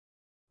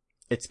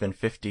It's been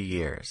 50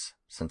 years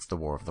since the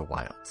War of the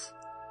Wilds,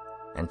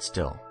 and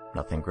still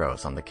nothing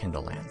grows on the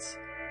Kindlelands.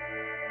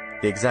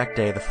 The exact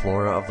day the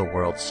flora of the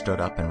world stood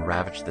up and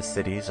ravaged the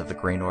cities of the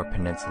Graynor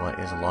Peninsula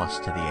is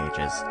lost to the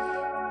ages.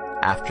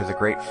 After the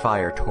Great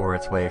Fire tore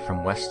its way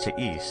from west to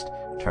east,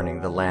 turning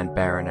the land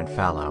barren and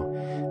fallow,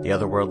 the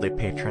otherworldly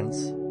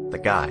patrons, the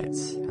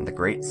guides, and the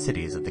great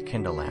cities of the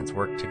Kindlelands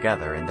worked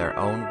together in their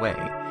own way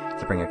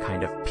to bring a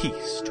kind of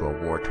peace to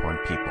a war-torn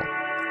people.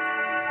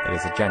 It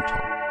is a gentle,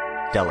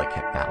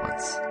 delicate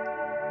balance,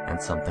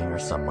 and something or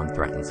someone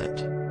threatens it.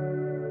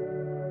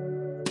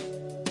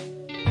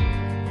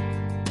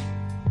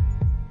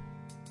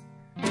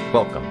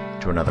 Welcome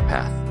to Another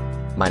Path.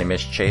 My name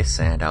is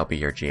Chase, and I'll be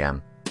your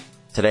GM.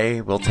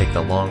 Today, we'll take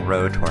the long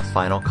road to our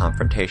final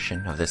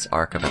confrontation of this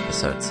arc of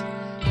episodes.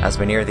 As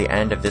we near the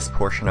end of this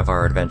portion of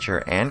our adventure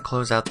and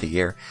close out the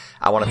year,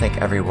 I want to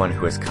thank everyone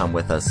who has come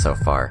with us so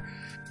far.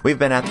 We've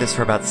been at this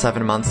for about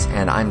 7 months,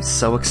 and I'm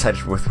so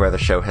excited with where the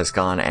show has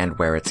gone and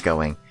where it's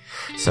going.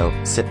 So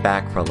sit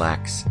back,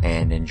 relax,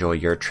 and enjoy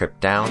your trip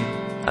down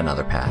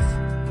another path.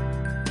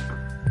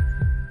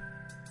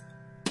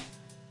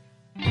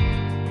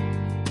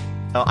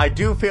 I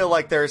do feel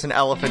like there's an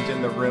elephant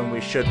in the room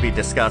we should be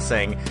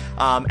discussing,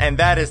 and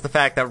that is the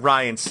fact that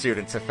Ryan's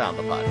students have found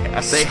the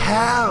podcast. They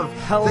have!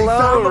 Hello, they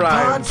found the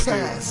Ryan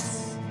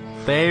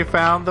podcast! They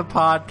found the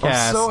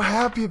podcast. I'm so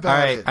happy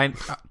about it.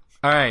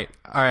 All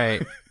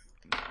right.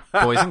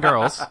 Boys and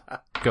girls,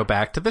 go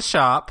back to the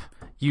shop.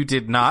 You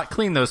did not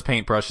clean those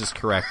paintbrushes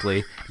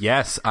correctly.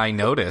 Yes, I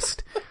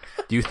noticed.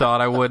 You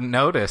thought I wouldn't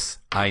notice.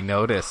 I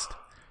noticed.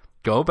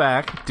 Go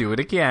back, do it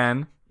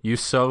again. Use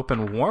soap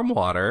and warm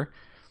water.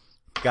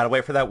 Gotta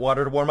wait for that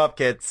water to warm up,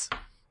 kids.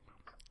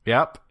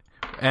 Yep.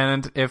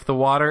 And if the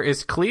water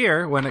is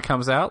clear when it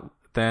comes out,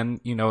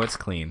 then you know it's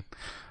clean.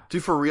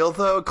 Dude, for real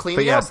though,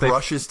 cleaning out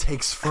brushes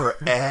takes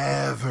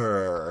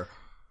forever.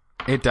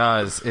 It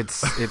does. It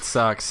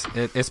sucks.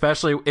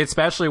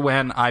 Especially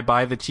when I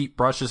buy the cheap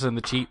brushes and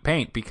the cheap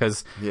paint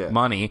because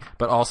money,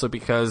 but also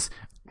because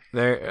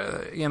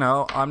they're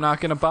I'm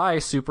not gonna buy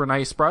super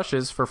nice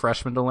brushes for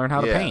freshmen to learn how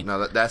to paint.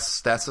 No,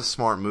 that's a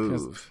smart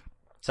move.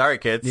 Sorry,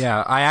 kids.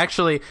 Yeah, I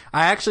actually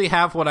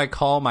have what I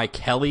call my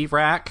Kelly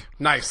rack.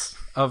 Nice.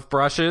 Of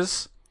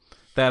brushes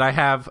that I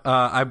have.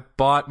 I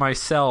bought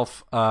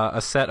myself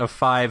a set of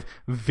 5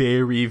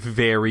 very,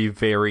 very,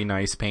 very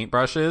nice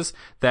paintbrushes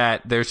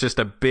that there's just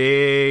a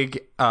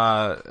big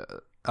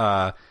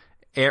air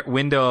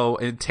window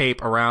and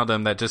tape around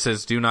them that just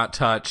says "Do not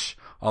touch"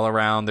 all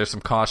around. There's some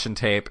caution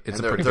tape.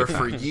 They're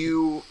for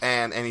you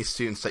and any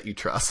students that you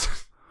trust.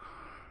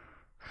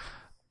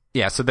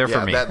 Yeah, so they're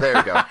for me. There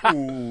you go.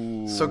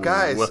 Ooh. So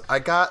guys, I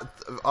got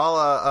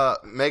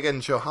Megan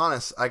and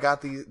Johannes. I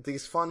got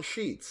these fun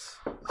sheets.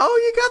 Oh,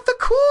 you got the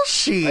cool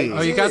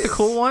sheet. You got the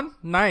cool one?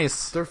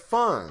 Nice. They're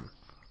fun.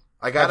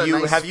 I got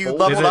Have you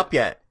leveled up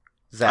yet,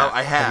 Zach? Oh,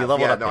 I have. You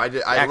leveled up? No, I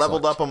did. I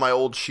leveled up on my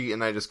old sheet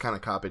and I just kind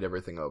of copied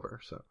everything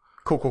over. So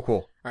cool.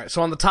 All right.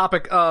 So on the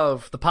topic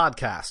of the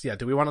podcast,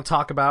 do we want to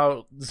talk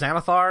about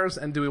Xanathars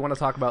and do we want to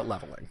talk about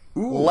leveling?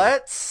 Ooh.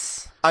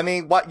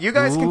 What you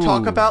guys can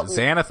talk about?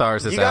 Xanathars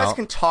is out. You guys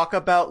can talk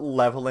about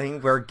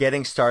leveling. We're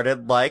getting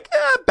started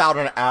about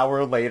an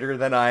hour later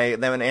than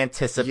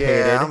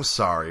anticipated. Yeah, I'm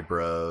sorry,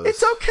 bros.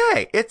 It's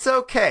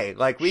okay.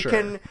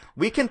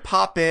 We can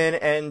pop in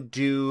and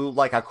do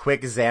a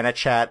quick Xana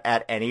chat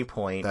at any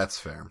point. That's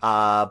fair.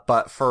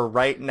 But for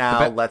right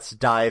now, let's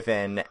dive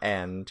in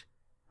and.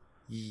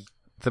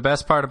 The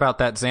best part about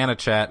that Xana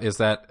chat is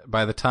that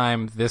by the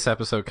time this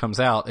episode comes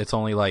out, it's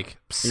only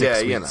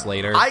 6 weeks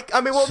later.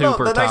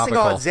 The nice thing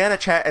about Xana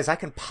chat is I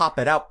can pop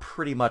it out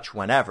pretty much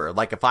whenever.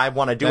 If I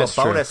want to do a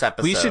bonus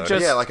episode. We should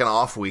just... an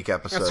off-week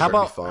episode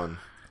would be fun.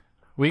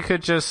 We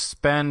could just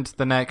spend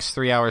the next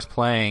 3 hours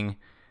playing,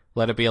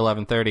 let it be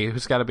 11:30.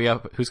 Who's got to be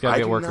up? Who's got to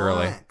be at work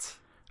early?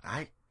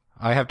 I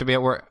have to be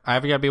at work.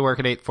 I've got to be at work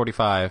at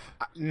 8:45.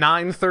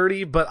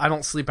 9:30, but I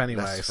don't sleep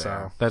anyway,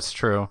 so... That's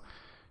true.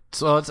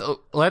 So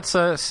let's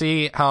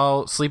see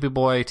how Sleepy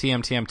Boy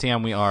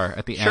TM we are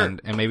at the end,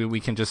 and maybe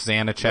we can just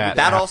Xana chat.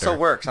 That after. Also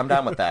works. I'm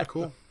down with that.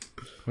 Cool.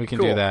 We can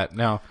do that.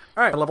 No. All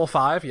right, level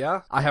 5.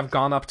 Yeah, I have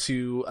gone up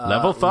to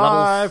level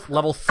 5,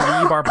 level 3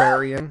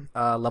 barbarian,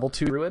 level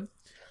 2 druid.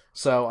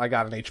 So I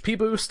got an HP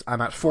boost.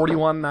 I'm at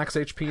 41 max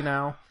HP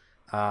now.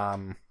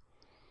 I'm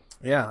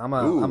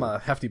a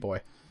hefty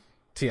boy.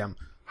 TM.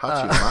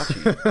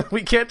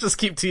 We can't just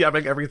keep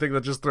TMing everything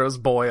that just throws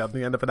boy on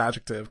the end of an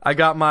adjective. I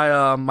got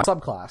my my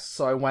subclass,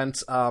 so I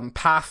went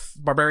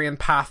barbarian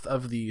path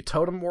of the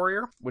totem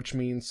warrior, which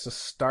means to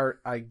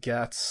start you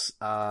get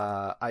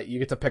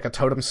to pick a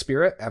totem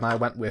spirit, and I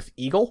went with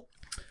eagle.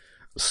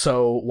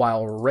 So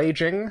while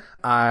raging,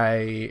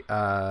 I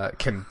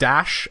can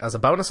dash as a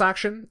bonus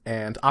action,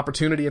 and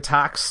opportunity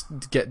attacks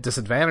get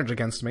disadvantage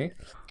against me.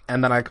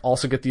 And then I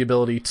also get the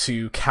ability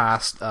to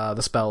cast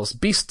the spells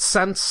Beast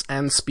Sense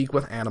and Speak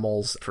with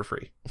Animals for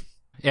free.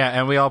 Yeah,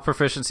 and we all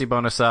proficiency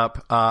bonus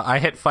up. I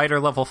hit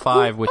fighter level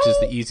 5, which is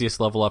the easiest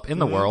level up in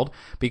the world,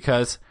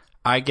 because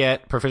I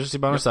get proficiency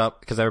bonus up,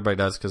 because everybody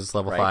does, because it's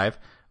level 5.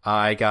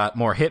 I got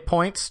more hit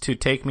points to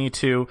take me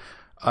to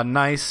a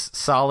nice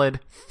solid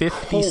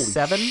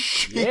 57.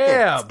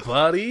 Yeah,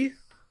 buddy.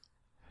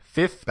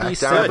 57 Back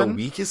down to the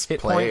weakest hit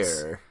player.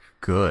 points.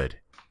 Good.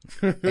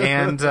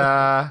 And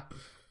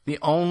the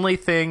only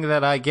thing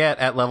that I get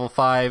at level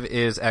 5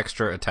 is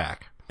extra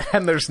attack.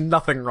 And there's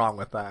nothing wrong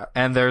with that.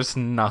 And there's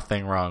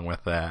nothing wrong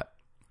with that.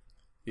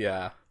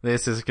 Yeah.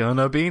 This is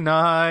gonna be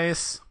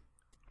nice.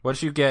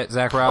 What'd you get,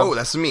 Zach Rob? Oh,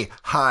 that's me.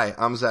 Hi,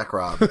 I'm Zach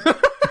Rob.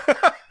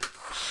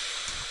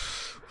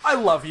 I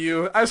love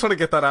you. I just want to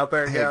get that out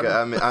there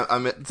again.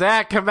 I'm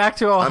Zach, come back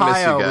to Ohio. I miss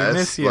you guys. We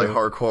miss you. Like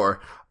hardcore.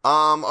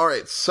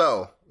 Alright,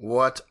 so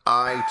what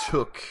I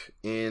took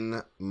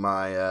in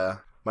my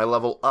my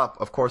level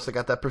up, of course I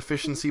got that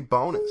proficiency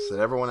bonus that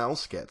everyone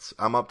else gets.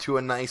 I'm up to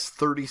a nice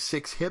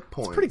 36 hit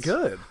points. Pretty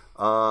good.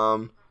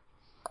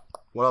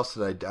 What else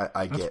did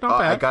I get? not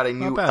bad. I got a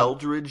new Not bad.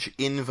 Eldritch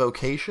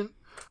Invocation.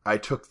 I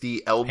took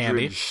the Eldritch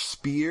Handy.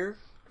 Spear.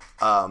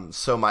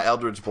 So my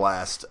Eldritch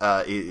Blast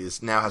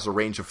now has a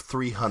range of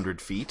 300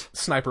 feet.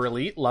 Sniper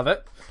Elite. Love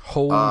it.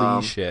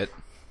 Holy shit.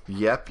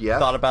 Yep.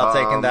 Thought about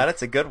taking that.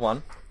 It's a good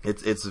one.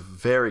 It's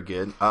very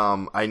good.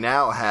 I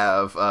now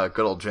have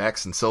good old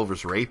Jackson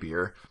Silver's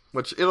Rapier,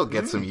 which it'll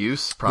get some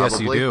use, probably. Yes,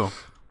 you do.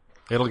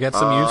 It'll get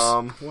some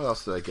use. What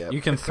else did I get?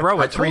 You can throw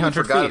I it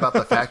 300 forgot feet. about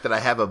the fact that I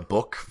have a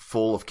book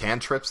full of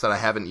cantrips that I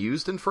haven't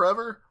used in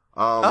forever.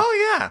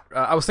 Oh, yeah.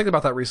 I was thinking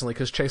about that recently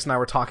because Chase and I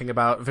were talking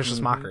about Vicious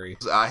Mockery.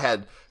 I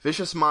had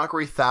Vicious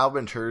Mockery,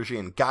 Thaumaturgy,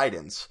 and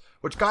Guidance,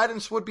 which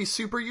Guidance would be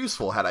super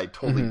useful had I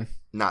totally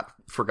not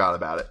forgot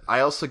about it. I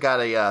also got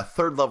a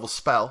third level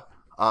spell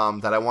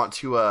that I want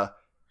to...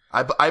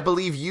 I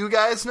believe you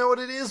guys know what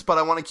it is, but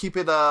I want to keep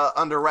it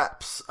under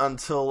wraps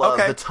until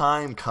the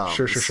time comes.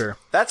 Sure.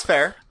 That's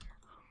fair.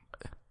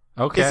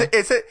 Okay.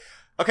 Is it?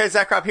 Okay,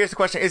 Zach Rob, here's the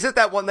question. Is it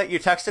that one that you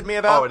texted me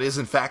about? Oh, it is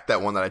in fact that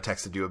one that I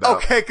texted you about.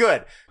 Okay,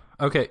 good.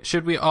 Okay,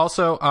 should we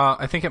also,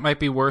 I think it might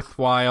be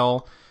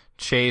worthwhile,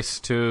 Chase,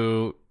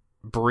 to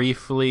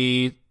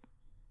briefly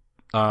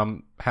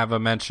have a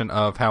mention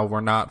of how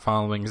we're not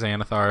following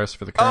Xanathar's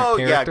for the current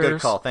characters. Yeah,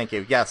 good call. Thank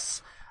you.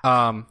 Yes.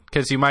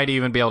 Because you might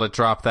even be able to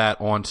drop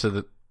that onto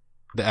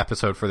the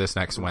episode for this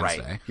next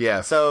Wednesday. Right.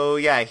 Yeah. So,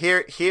 yeah,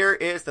 here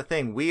is the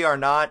thing. We are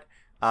not,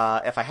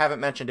 if I haven't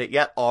mentioned it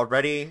yet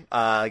already,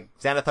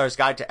 Xanathar's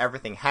Guide to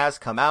Everything has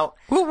come out.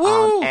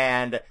 Woo-woo!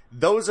 And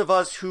those of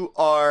us who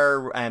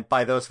are, and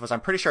by those of us,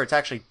 I'm pretty sure it's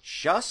actually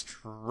just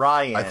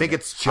Ryan. I think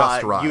it's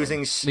just Ryan.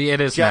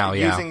 It is now,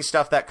 yeah. Using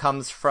stuff that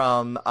comes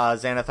from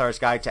Xanathar's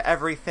Guide to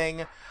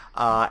Everything.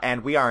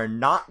 And we are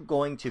not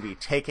going to be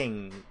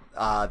taking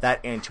that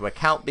into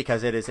account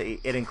because it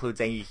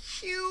includes a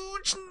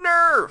huge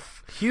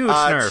nerf. Huge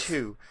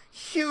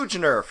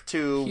nerf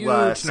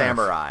to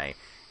Samurai.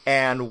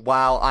 And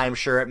while I'm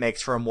sure it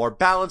makes for a more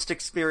balanced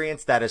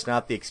experience, that is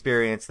not the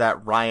experience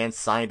that Ryan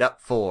signed up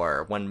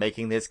for when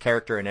making this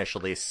character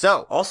initially.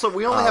 So, Also,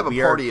 we only have a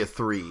party of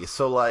 3,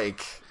 so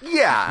like,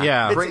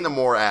 yeah, bring the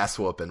more ass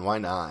whooping. Why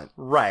not?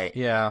 right.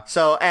 Yeah.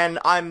 So, and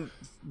I'm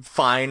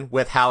fine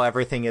with how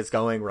everything is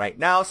going right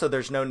now, so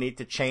there's no need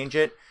to change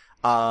it.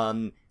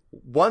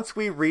 Once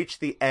we reach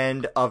the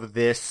end of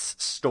this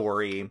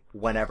story,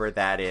 whenever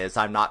that is,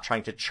 I'm not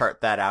trying to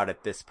chart that out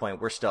at this point.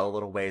 We're still a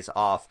little ways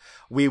off.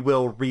 We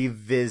will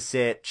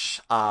revisit,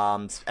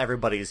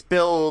 everybody's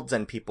builds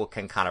and people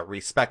can kind of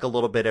respec a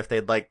little bit if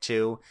they'd like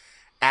to.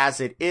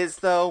 As it is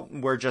though,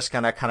 we're just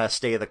gonna kind of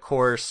stay the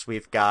course.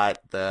 We've got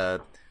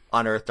the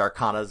Unearthed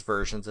Arcana's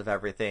versions of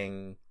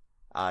everything,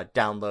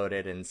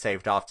 downloaded and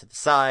saved off to the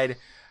side.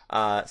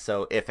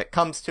 So if it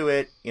comes to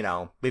it,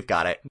 we've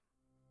got it.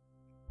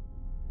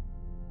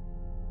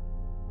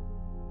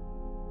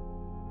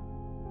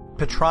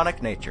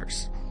 Patronic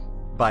Natures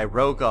by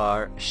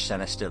Rogar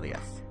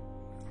Shenestiliath.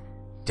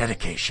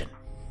 Dedication.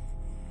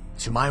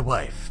 To my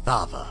wife,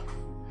 Thava,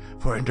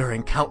 for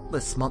enduring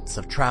countless months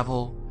of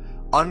travel,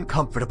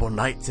 uncomfortable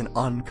nights in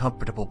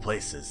uncomfortable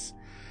places,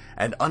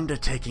 and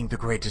undertaking the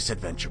greatest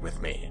adventure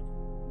with me,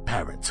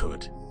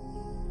 parenthood.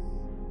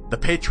 The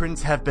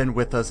patrons have been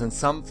with us in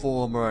some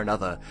form or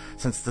another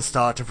since the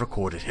start of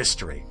recorded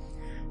history.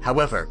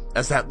 However,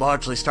 as that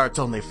largely starts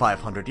only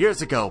 500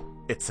 years ago,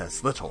 it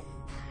says little.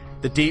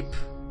 The Deep,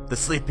 the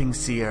Sleeping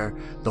Seer,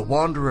 the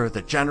Wanderer,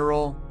 the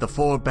General, the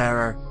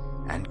Forebearer,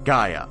 and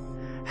Gaia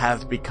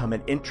have become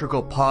an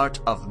integral part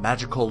of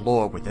magical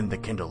lore within the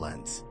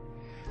Kindlelands.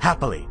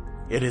 Happily,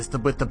 it is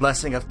with the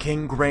blessing of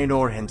King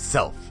Graynor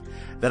himself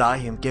that I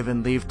am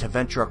given leave to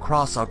venture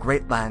across our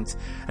great lands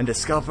and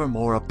discover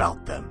more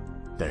about them,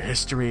 their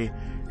history,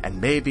 and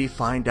maybe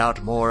find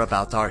out more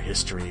about our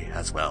history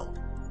as well.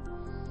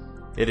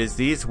 It is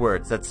these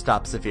words that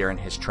stop Severe in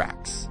his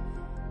tracks.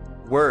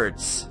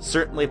 Words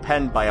certainly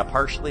penned by a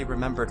partially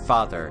remembered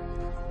father,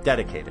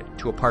 dedicated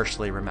to a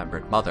partially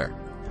remembered mother.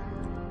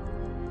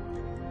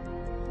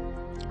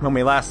 When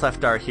we last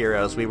left our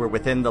heroes, we were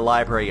within the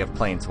library of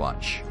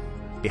Plainswatch,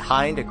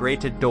 behind a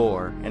grated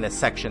door in a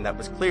section that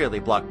was clearly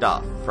blocked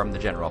off from the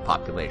general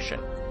population.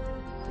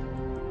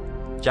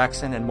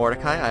 Jackson and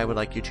Mordecai, I would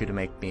like you two to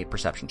make me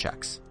perception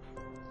checks.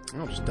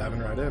 Oh, just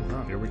diving right in.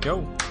 Huh? Here we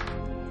go.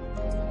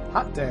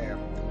 Hot damn.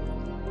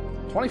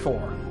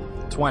 24.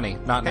 20,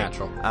 not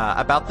natural.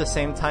 About the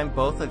same time,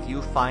 both of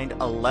you find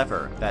a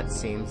lever that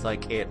seems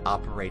like it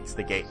operates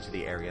the gate to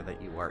the area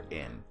that you are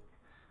in.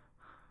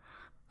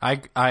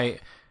 I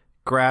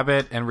grab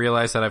it and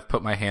realize that I've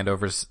put my hand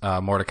over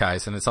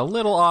Mordecai's, and it's a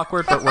little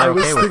awkward, but I we're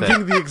was okay with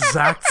thinking it. the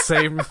exact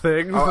same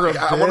thing for a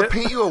bit. I want to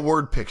paint you a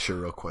word picture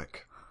real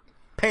quick.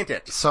 Paint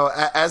it. So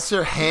as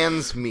their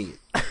hands meet,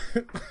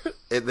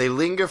 they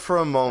linger for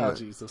a moment,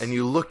 Jesus. and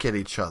you look at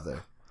each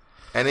other.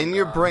 And in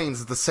your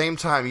brains, at the same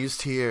time, you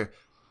just hear,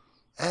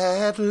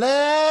 "At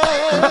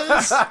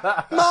last,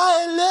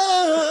 my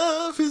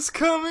love is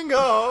coming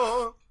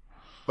on."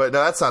 But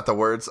no, that's not the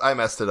words. I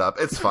messed it up.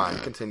 It's fine.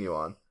 Continue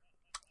on.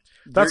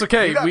 That's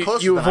okay. You got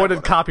closer You than I avoided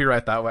would.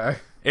 copyright that way.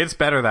 It's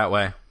better that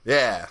way.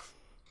 Yeah.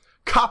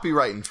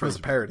 Copyright It was a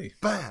infringement. parody.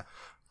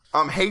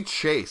 Bam. Hey,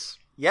 Chase.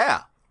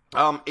 Yeah.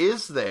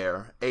 Is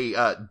there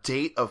a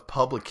date of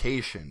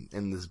publication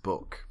in this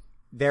book?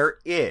 There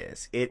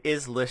is. It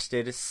is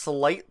listed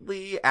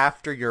slightly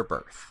after your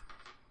birth.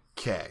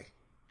 Okay.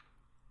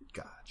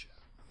 Gotcha.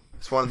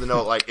 Just wanted to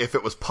know, like, if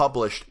it was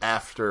published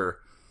after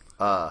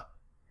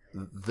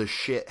the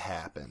shit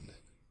happened.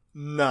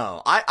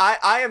 No.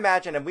 I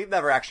imagine, and we've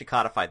never actually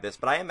codified this,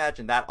 but I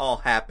imagine that all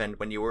happened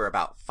when you were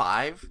about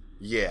 5.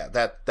 Yeah,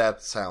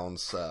 that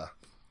sounds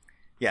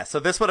Yeah, so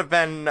this would have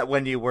been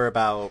when you were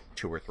about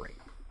 2 or 3.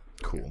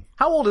 cool.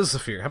 How old is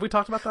Zephyr? Have we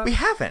talked about that? We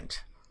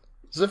haven't.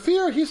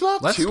 Zephyr, he's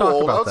not Let's too talk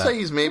old. about I would that. say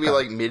he's maybe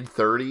like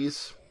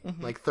mid-30s.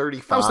 Like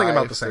 35, I was thinking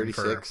about the same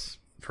 36.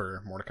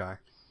 for Mordecai,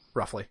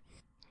 roughly.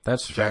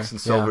 That's fair. Jackson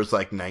Yeah. Silver's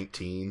like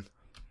 19.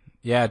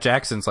 Yeah,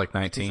 Jackson's like He's a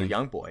 19.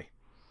 young boy.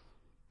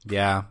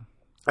 Yeah.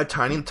 A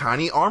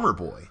tiny armor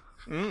boy.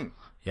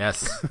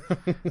 Yes.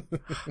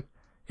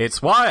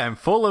 It's why I'm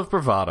full of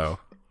bravado.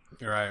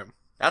 You're right.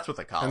 That's what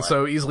they call And it.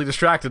 so easily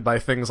distracted by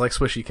things like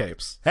swishy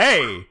capes.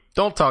 Hey,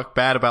 don't talk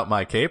bad about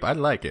my cape. I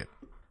like it.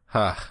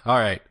 All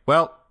right.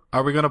 Well,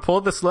 are we going to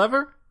pull this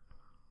lever?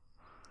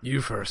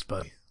 You first,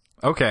 buddy.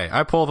 Okay,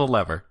 I pull the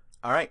lever.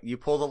 All right, you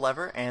pull the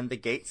lever and the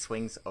gate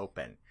swings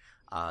open.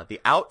 The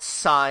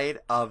outside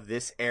of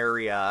this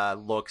area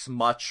looks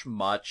much,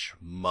 much,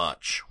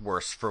 much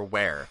worse for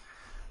wear.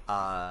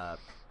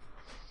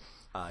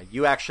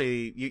 You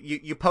actually,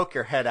 you poke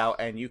your head out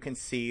and you can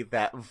see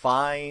that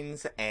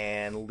vines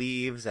and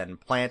leaves and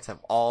plants have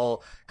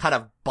all kind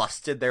of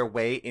busted their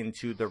way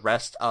into the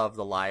rest of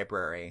the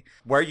library.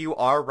 Where you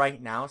are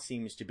right now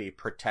seems to be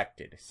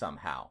protected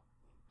somehow.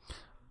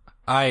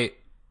 I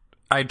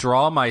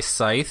draw my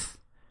scythe,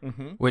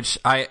 which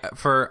I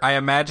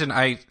imagine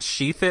I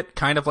sheath it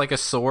kind of like a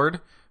sword,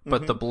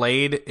 but the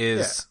blade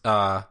is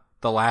the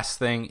last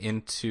thing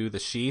into the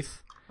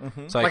sheath.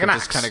 So I Like can an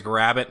just axe. kind of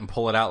grab it and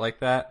pull it out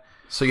like that.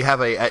 So you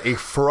have a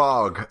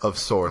frog of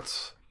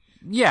sorts.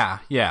 Yeah.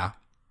 There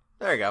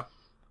you go.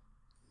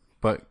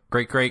 But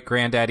great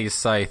granddaddy's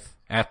scythe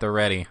at the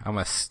ready. I'm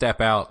gonna step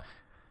out,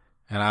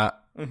 and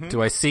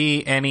do I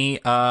see any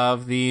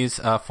of these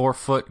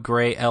 4-foot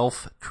gray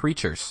elf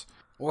creatures?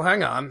 Well,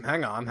 hang on.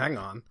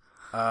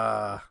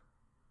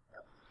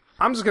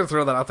 I'm just gonna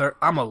throw that out there.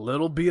 I'm a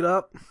little beat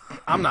up.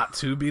 I'm not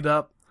too beat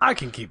up. I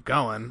can keep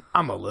going.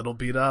 I'm a little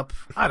beat up.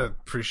 I'd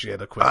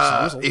appreciate a quick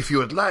snoozle. If you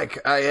would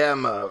like, I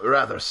am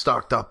rather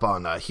stocked up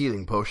on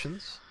healing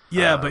potions.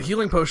 Yeah, but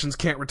healing potions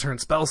can't return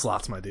spell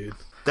slots, my dude.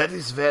 That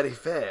is very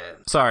fair.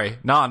 Sorry,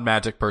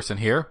 non-magic person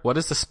here. What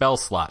is the spell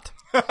slot?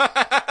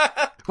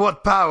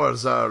 What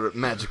powers are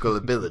magical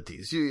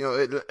abilities? You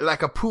know,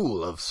 like a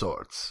pool of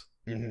sorts.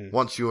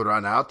 Once you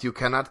run out, you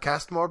cannot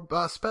cast more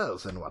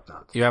spells and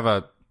whatnot. You have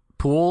a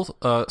pool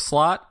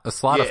slot? A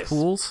slot of Yes.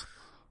 pools?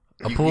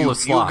 A You- pool you, of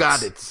slots. You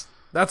got it.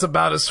 That's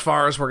about as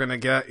far as we're gonna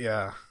get,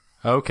 yeah.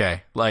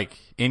 Okay, like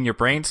in your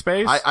brain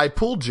space? I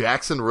pulled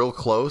Jackson real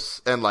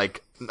close, and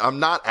like, I'm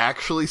not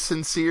actually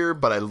sincere,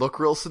 but I look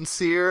real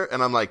sincere,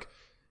 and I'm like,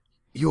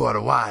 "You are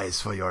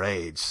wise for your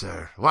age,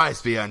 sir.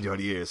 Wise beyond your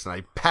years." And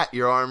I pat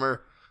your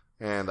armor,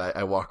 and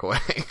I walk away.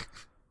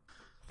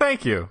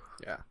 Thank you.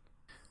 Yeah.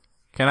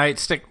 Can I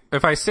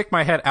if I stick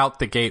my head out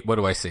the gate, what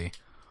do I see?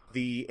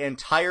 The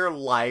entire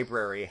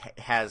library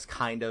has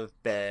kind of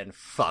been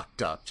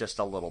fucked up just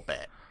a little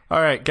bit.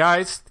 All right,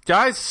 guys,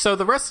 so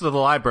the rest of the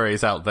library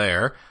is out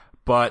there,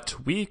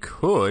 but we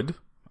could,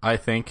 I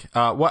think,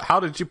 how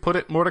did you put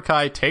it,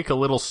 Mordecai, take a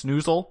little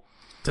snoozle?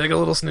 Take a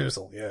little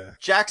snoozle, yeah.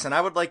 Jackson,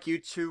 I would like you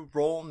to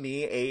roll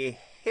me a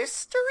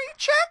history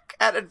check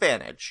at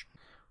advantage.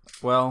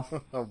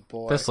 Well, Oh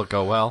boy. this'll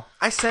go well.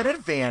 I said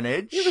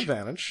advantage. You have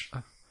advantage.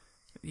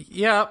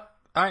 Yep,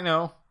 I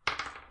know.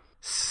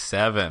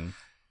 7.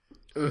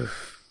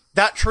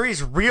 That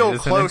tree's real It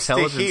is an close to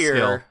intelligence here.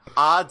 skill.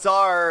 Odds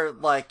are,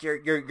 like,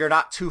 you're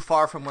not too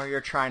far from where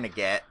you're trying to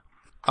get.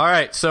 All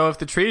right, so if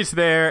the tree's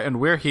there and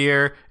we're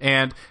here,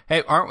 and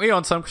hey, aren't we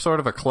on some sort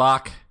of a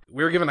clock?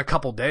 We were given a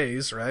couple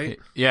days, right?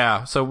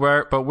 Yeah, so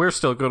we're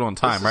still good on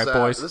time, right,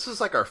 boys? This is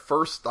like our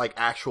first like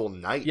actual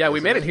night. Yeah, we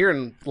isn't made it here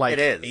in like It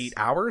is. 8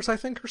 hours, I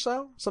think, or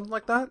so. Something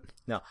like that.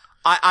 No.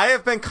 I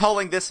have been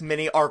calling this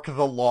mini arc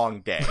the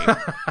long day.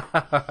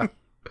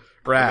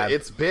 Rad.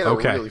 It's been a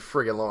really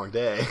friggin' long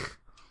day.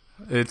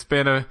 It's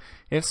been a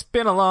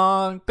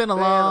long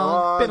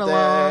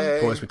day.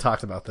 Boys, we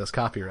talked about this.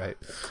 Copyright.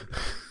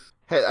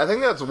 Hey, I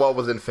think that's well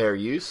within fair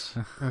use.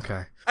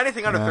 Okay.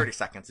 Anything under 30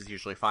 seconds is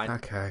usually fine.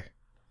 Okay.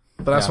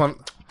 But I just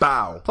want...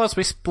 Bow. Plus,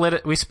 we split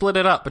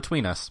it up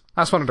between us.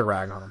 I just wanted to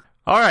rag on him.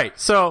 All right,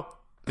 so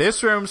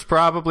this room's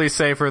probably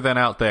safer than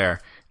out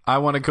there. I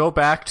want to go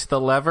back to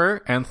the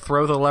lever and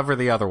throw the lever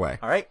the other way.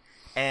 All right,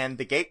 and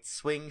the gate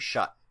swings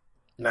shut.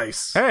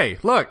 Nice. Hey,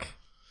 look,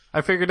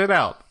 I figured it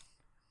out.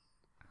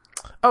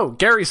 Oh,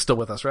 Gary's still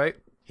with us, right?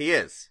 He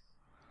is.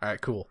 All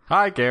right, cool.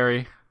 Hi,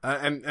 Gary.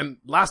 And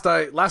last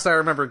I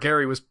remember,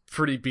 Gary was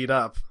pretty beat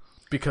up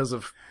because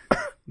of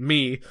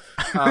me.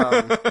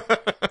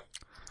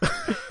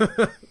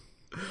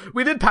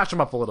 We did patch him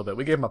up a little bit.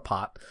 We gave him a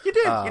pot. You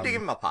did. You did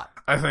give him a pot.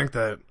 I think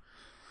that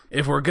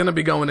if we're gonna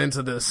be going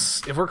into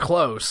this, if we're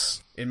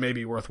close, it may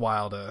be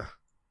worthwhile to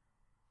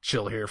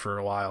chill here for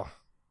a while.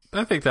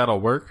 I think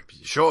that'll work.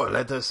 Sure,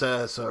 let us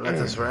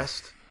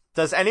rest.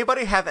 Does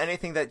anybody have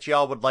anything that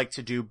y'all would like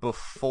to do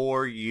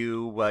before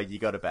you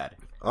go to bed?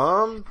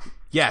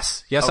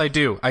 Yes, I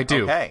do.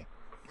 Okay.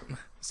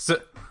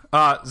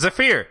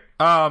 Zephyr.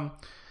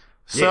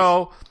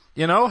 So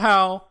you know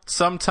how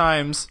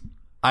sometimes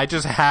I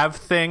just have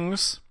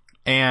things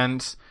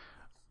and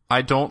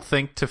I don't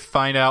think to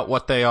find out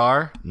what they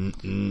are?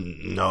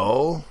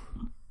 No.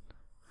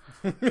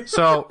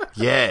 So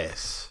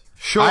yes.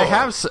 Sure.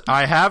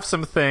 I have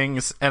some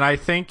things, and I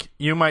think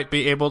you might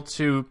be able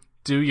to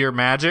do your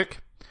magic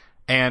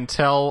and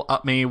tell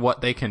me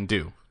what they can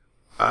do.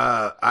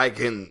 I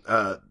can,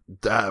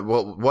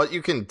 well, what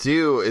you can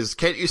do is,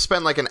 can't you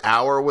spend like an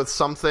hour with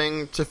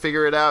something to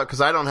figure it out?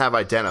 Because I don't have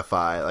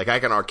Identify. Like, I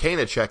can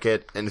Arcana check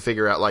it and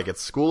figure out, like,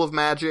 it's School of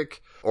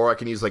Magic, or I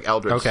can use, like,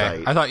 Eldritch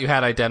Sight. I thought you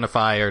had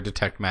Identify or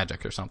Detect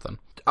Magic or something.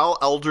 I'll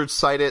Eldritch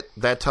Sight it.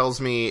 That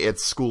tells me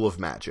it's School of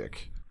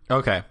Magic.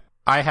 Okay.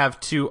 I have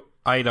 2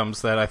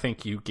 items that I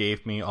think you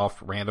gave me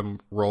off random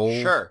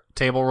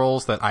table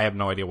rolls that I have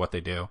no idea what they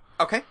do.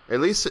 Okay. At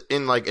least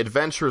in like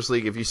Adventurers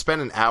League, if you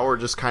spend an hour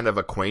just kind of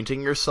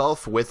acquainting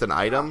yourself with an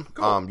item,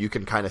 you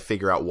can kind of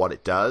figure out what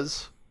it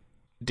does.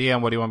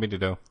 DM, what do you want me to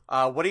do?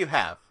 What do you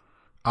have?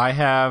 I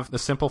have the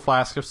Simple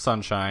Flask of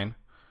Sunshine.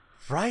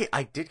 Right,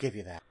 I did give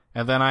you that.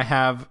 And then I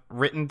have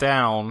written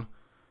down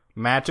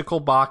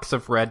Magical Box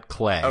of Red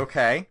Clay.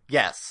 Okay.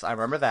 Yes, I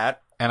remember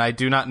that. And I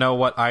do not know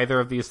what either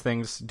of these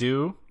things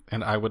do,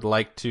 and I would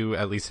like to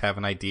at least have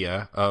an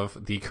idea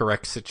of the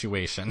correct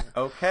situation.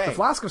 Okay. The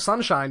Flask of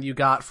Sunshine you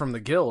got from the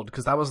guild,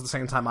 because that was the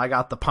same time I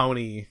got the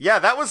pony. Yeah,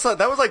 that was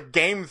like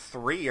game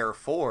 3 or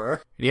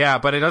 4. Yeah,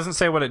 but it doesn't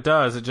say what it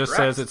does. It just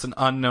says it's an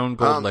unknown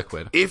gold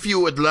liquid. If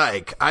you would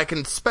like, I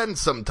can spend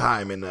some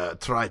time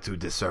and try to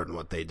discern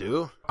what they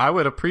do. I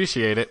would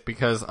appreciate it,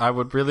 because I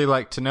would really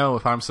like to know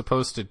if I'm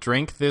supposed to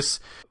drink this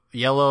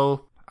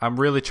yellow. I'm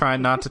really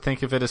trying not to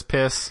think of it as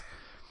piss.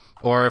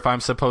 Or if I'm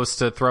supposed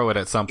to throw it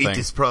at something. It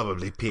is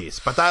probably piss,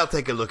 but I'll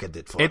take a look at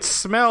it for you. It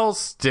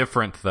smells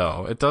different,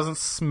 though. It doesn't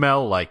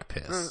smell like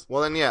piss.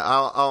 Well, then, yeah,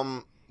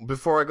 I'll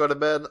before I go to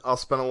bed, I'll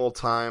spend a little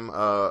time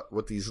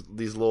with these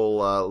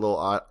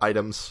little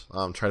items,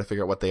 try to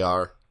figure out what they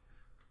are.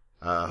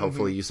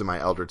 Hopefully using my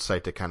Eldritch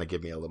Sight to kind of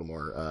give me a little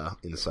more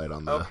insight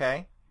on the...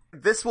 Okay.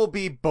 This will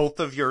be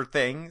both of your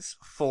things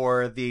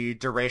for the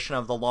duration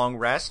of the long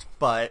rest,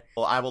 but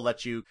I will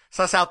let you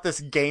suss out this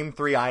game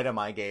 3 item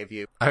I gave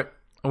you.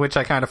 Which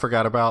I kind of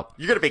forgot about.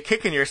 You're going to be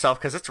kicking yourself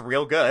because it's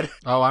real good.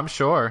 Oh, I'm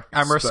sure.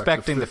 I'm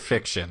respecting the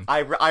fiction.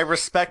 I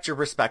respect your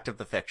respect of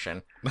the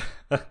fiction.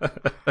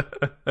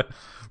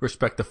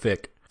 Respect the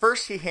fic.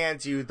 First, he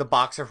hands you the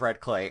box of red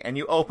clay, and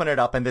you open it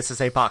up, and this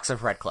is a box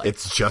of red clay.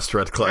 It's just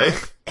red clay?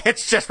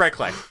 It's just red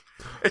clay.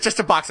 It's just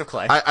a box of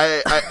clay.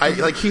 I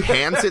like, he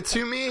hands it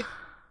to me,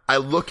 I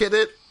look at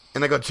it,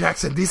 and I go,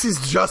 Jackson, this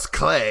is just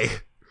clay.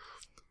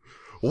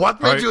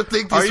 What made you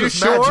think this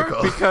was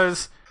magical?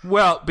 Because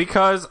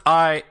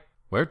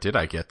where did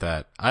I get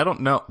that? I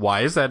don't know.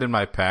 Why is that in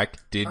my pack?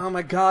 Oh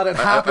my god, it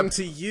happened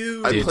to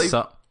you.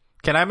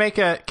 Can I make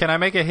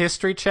a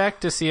history check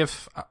to see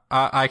if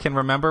I can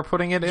remember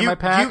putting it in my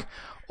pack?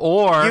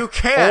 You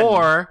can.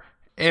 Or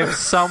if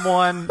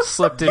someone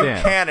slipped it in.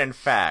 You can, in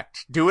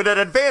fact. Do it at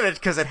advantage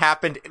because it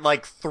happened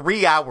like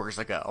 3 hours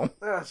ago.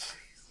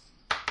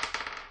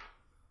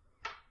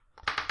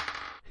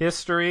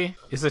 History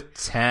is a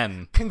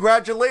 10.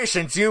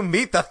 Congratulations, you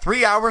meet the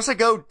 3 hours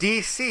ago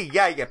DC.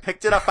 Yeah, you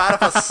picked it up out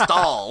of a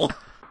stall.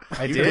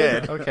 I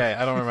did? Okay,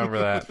 I don't remember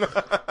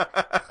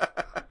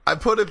that. I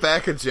put it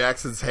back in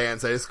Jackson's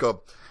hands. I just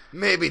go,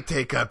 maybe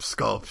take up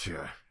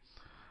sculpture.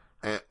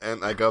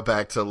 And I go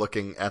back to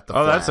looking at the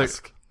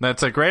flask.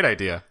 That's a great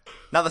idea.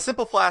 Now, the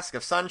Simple Flask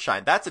of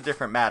Sunshine, that's a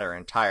different matter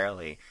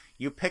entirely.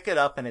 You pick it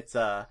up and it's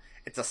a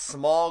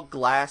small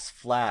glass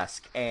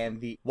flask,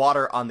 and the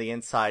water on the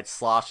inside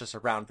sloshes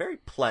around very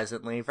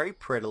pleasantly, very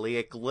prettily.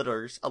 It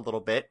glitters a little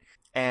bit.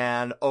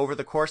 And over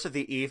the course of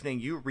the evening,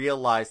 you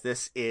realize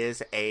this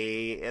is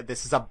a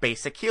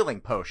basic healing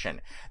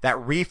potion that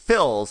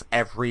refills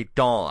every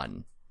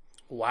dawn.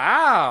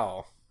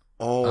 Wow.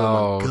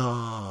 Oh my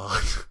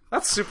god.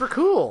 That's super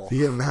cool.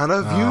 The amount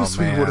of views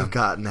we man. would have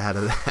gotten out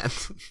of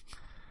that.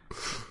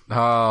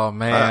 Oh,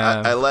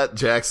 man. I let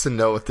Jackson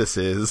know what this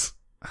is.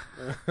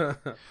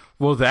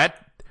 Well,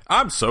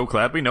 I'm so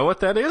glad we know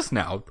what that is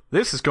now.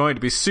 This is going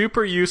to be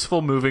super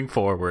useful moving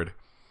forward.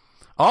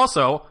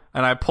 Also,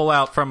 and I pull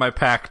out from my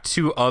pack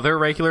 2 other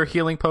regular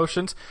healing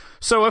potions.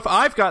 So if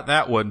I've got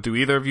that one, do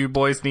either of you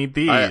boys need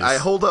these? I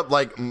hold up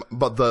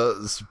but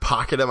the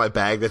pocket of my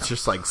bag that's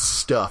just like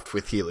stuffed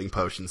with healing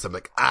potions. I'm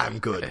like, I'm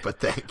good, but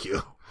thank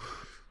you.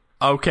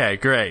 Okay,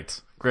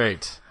 great.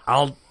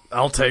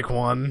 I'll take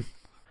one.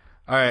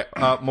 All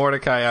right,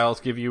 Mordecai, I'll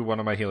give you one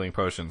of my healing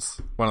potions.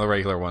 One of the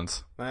regular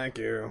ones. Thank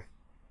you.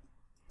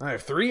 I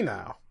have 3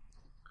 now.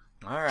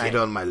 All right. Get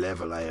on my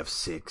level, I have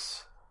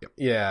 6.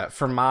 Yeah,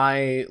 for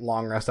my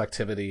long rest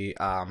activity,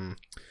 I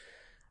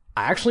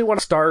actually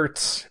want to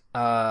start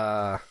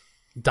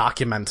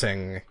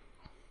documenting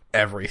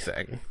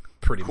everything,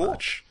 pretty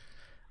much.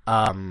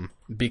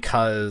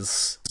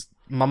 Because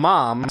my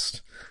mom,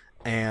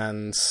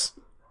 and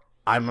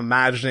I'm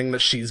imagining that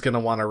she's going to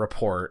want to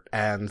report,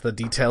 and the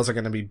details are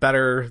going to be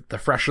better the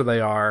fresher they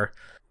are.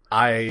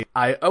 I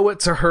owe it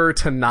to her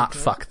to not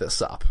fuck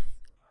this up.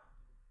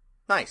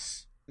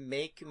 Nice.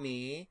 Make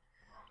me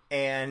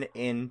an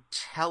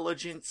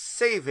intelligence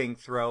saving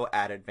throw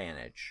at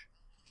advantage.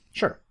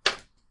 Sure.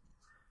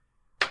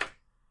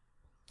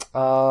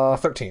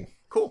 13.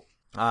 Cool.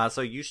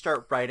 So you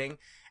start writing,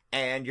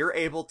 and you're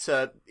able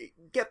to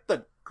get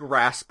the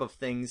grasp of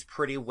things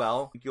pretty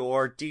well.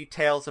 Your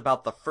details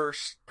about the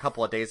first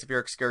couple of days of your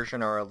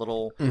excursion are a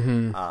little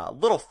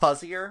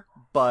fuzzier,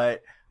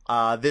 but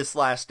this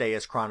last day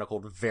is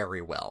chronicled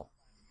very well.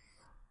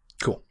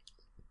 Cool.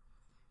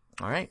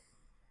 All right.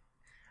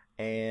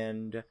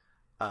 And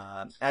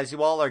as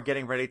you all are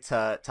getting ready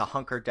to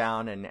hunker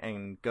down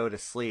and go to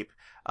sleep,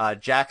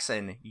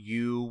 Jackson,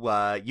 you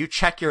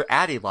check your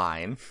Addy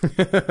line,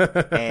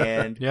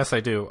 and Yes,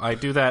 I do. I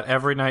do that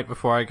every night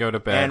before I go to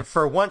bed. and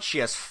for once she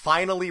has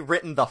finally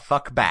written the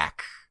fuck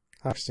back.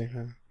 Hi,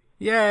 Steve.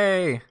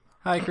 Yay!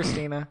 Hi,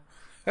 Christina.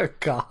 Oh,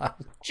 God.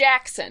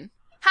 Jackson.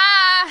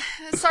 Hi!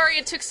 Sorry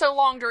it took so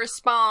long to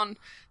respond.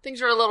 Things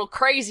are a little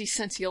crazy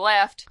since you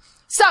left.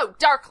 So,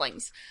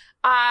 Darklings.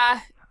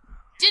 I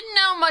didn't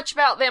know much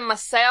about them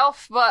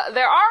myself, but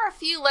there are a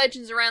few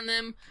legends around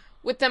them,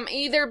 with them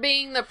either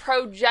being the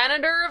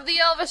progenitor of the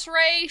Elvis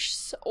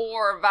race,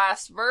 or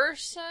vice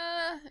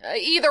versa.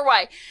 Either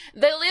way,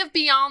 they live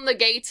beyond the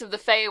gates of the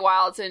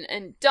Feywilds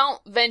and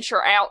don't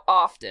venture out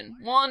often.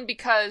 One,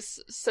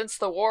 because since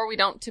the war, we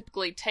don't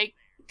typically take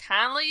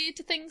kindly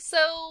to things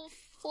so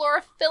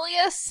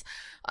fluorophilious.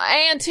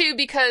 And 2,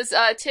 because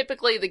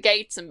typically the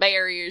gates and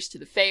barriers to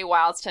the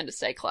Feywilds tend to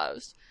stay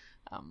closed.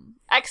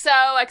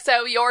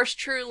 XO, yours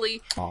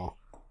truly, Aw.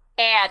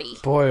 Addy.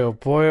 Boy, oh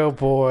boy, oh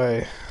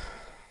boy.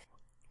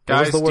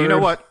 Guys, the do you know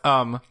word?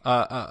 what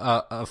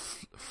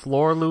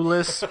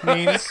florlulis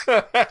means?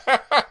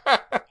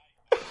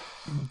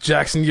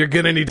 Jackson, you're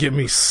gonna need to give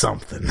me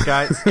something.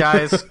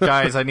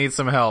 guys, I need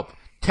some help.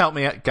 Help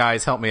me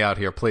out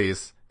here,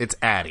 please. It's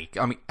Addy.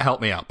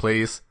 Help me out,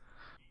 please.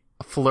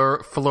 I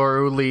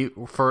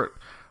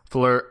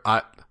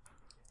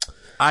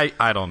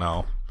don't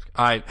know.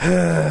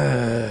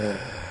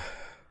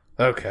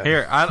 Okay.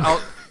 Here,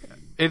 I'll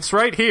it's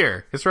right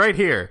here.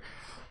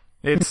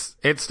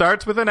 It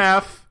starts with an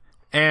F,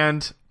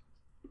 and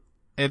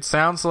it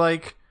sounds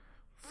like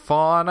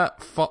flora.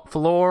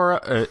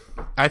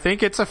 I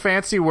think it's a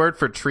fancy word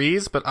for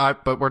trees, but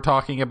we're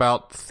talking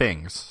about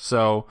things.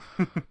 So,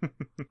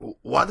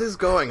 What is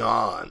going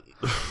on?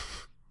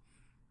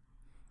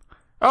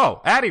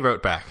 oh, Addy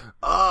wrote back.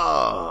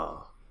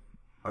 Oh.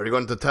 Are you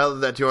going to tell her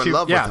that you're in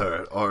love with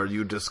her, or are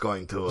you just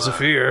going to...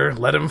 Zafir,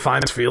 let him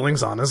find his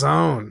feelings on his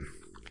own.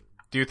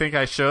 Do you think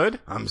I should?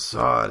 I'm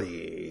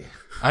sorry.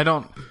 I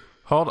don't.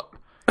 Hold on.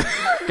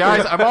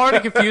 Guys, I'm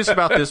already confused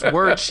about this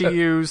word she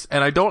used,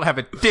 and I don't have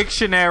a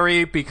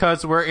dictionary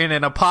because we're in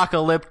an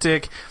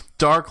apocalyptic,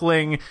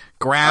 darkling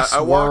grass I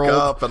world. walk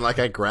up and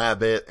I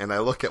grab it and I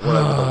look at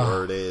whatever the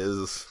word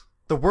is.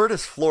 The word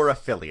is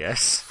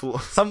florophilius.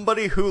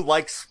 Somebody who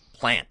likes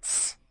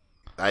plants.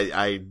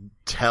 I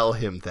tell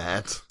him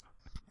that.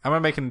 I'm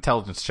gonna make an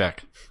intelligence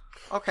check.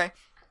 Okay.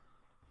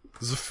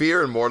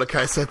 Zafir and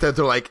Mordecai sat there.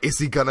 They're like, "Is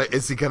he gonna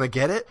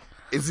get it?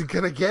 Is he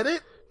gonna get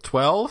it?"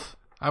 12?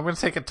 I'm gonna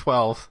take a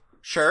 12.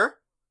 Sure.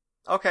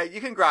 Okay,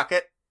 you can grok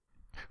it.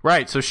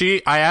 Right, so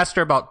I asked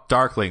her about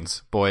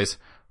Darklings, boys.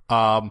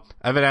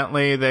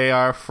 Evidently they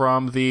are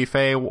from the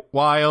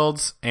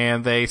Feywilds,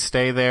 and they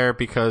stay there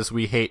because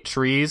we hate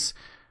trees,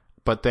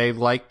 but they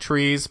like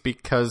trees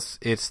because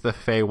it's the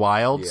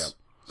Feywilds. Yeah.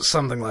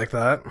 Something like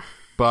that.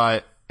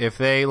 But if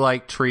they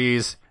like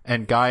trees,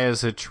 and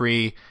Gaia's a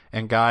tree,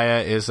 and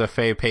Gaia is a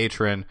Fey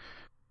patron,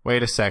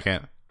 wait a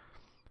second.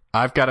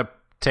 I've got to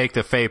take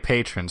the Fey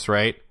patrons,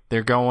 right?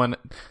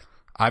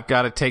 I've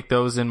got to take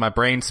those in my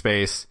brain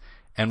space,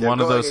 and They're one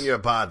of going those in your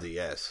body,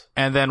 yes.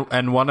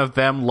 and one of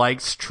them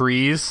likes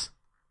trees.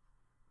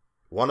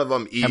 One of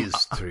them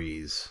is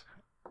trees.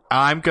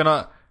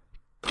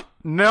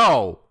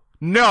 No,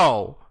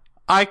 No,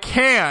 I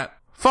can't.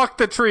 Fuck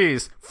the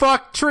trees.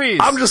 Fuck trees.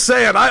 I'm just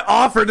saying, I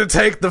offered to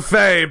take the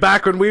Fae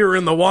back when we were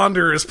in the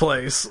Wanderer's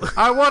place.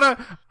 I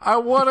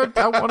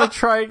wanna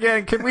try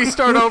again. Can we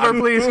start over,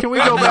 please? Can we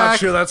go I'm back? not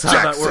sure that's how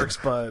Jackson. that works,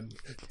 bud.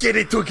 Get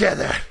it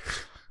together.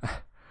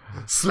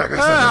 Slugger,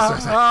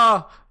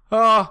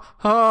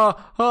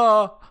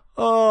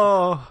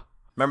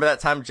 Remember that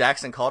time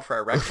Jackson called for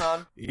a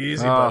retcon?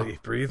 Easy, buddy.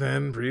 Breathe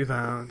in, breathe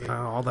out.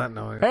 All that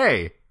noise.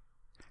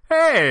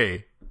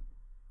 Hey,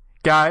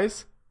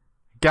 guys.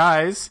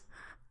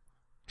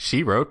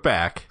 She wrote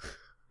back.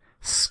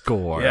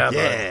 Score. Yeah,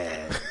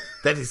 Yeah,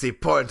 that is a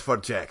point for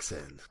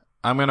Jackson.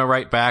 I'm gonna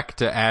write back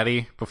to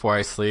Addie before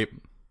I sleep.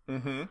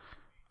 Mm-hmm.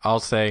 I'll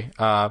say,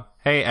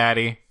 hey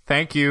Addie,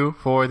 thank you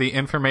for the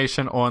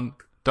information on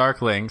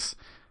Darklings.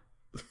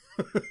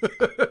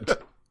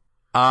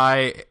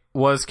 I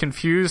was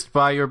confused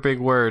by your big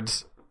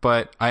words,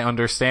 but I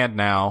understand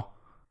now.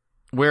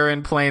 We're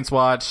in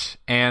Plainswatch,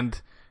 and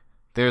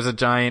there's a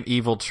giant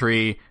evil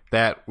tree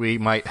that we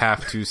might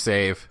have to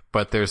save,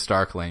 but there's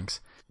Darklings.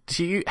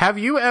 Have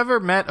you ever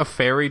met a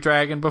fairy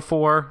dragon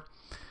before?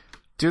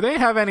 Do they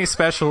have any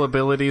special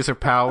abilities or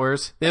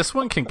powers? This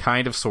one can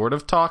kind of sort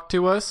of talk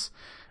to us.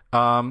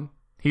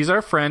 He's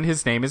our friend.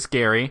 His name is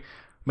Gary.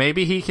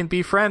 Maybe he can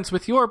be friends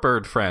with your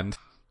bird friend.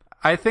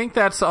 I think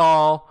that's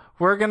all.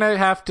 We're gonna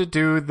have to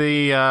do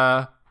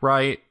the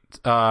right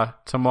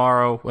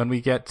tomorrow when we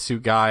get to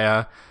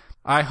Gaia.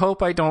 I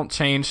hope I don't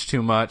change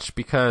too much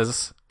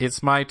because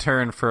it's my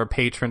turn for a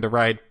patron to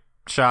ride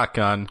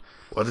shotgun.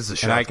 What is a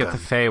shotgun? And I get the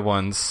Fey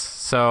ones.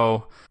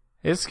 So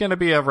it's gonna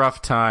be a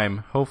rough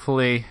time.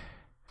 Hopefully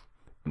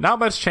not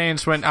much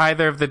changed when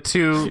either of the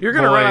two You're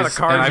gonna boys, run out of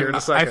cards and here in a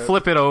I second.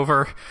 flip it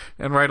over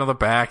and right on the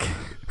back.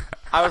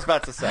 I was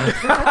about to say.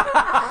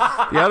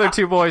 The other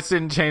two boys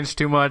didn't change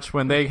too much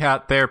when they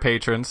got their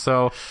patrons,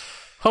 so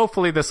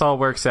hopefully this all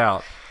works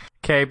out.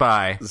 Okay,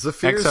 bye.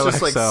 Zephyr's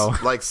XOXO.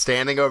 just like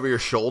standing over your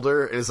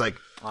shoulder and is like,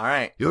 All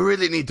right. you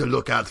really need to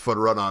look out for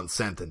run-on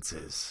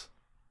sentences.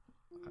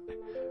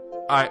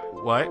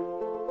 What?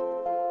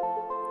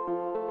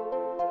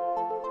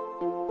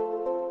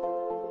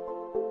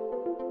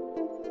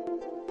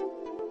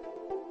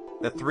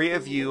 The three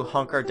of you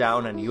hunker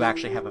down and you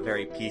actually have a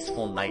very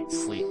peaceful night's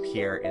sleep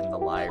here in the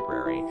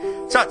library.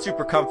 It's not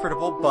super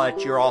comfortable,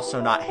 but you're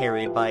also not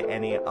harried by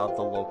any of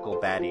the local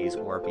baddies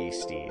or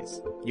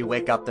beasties. You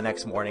wake up the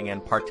next morning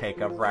and partake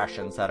of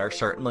rations that are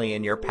certainly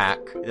in your pack.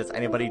 Does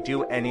anybody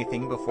do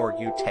anything before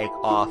you take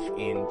off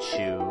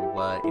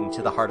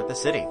into the heart of the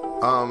city?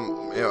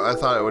 I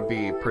thought it would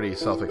be pretty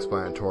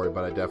self-explanatory,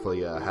 but I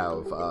definitely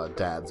have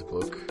Dad's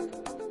book.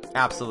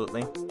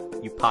 Absolutely.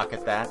 You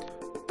pocket that.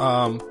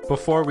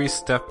 Before we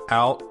step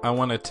out, I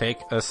want to take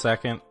a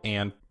second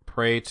and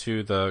pray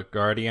to the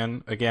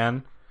Guardian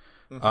again.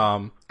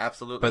 Mm-hmm.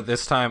 Absolutely. But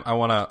this time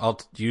I'll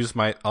use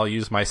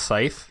my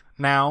scythe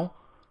now.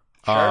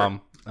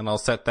 Sure. And I'll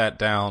set that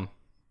down.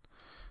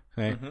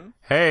 Okay. Mm-hmm.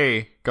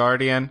 Hey,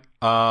 Guardian.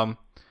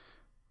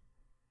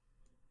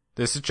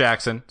 This is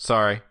Jackson.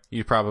 Sorry.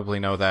 You probably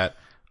know that.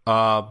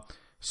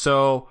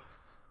 So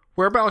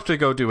we're about to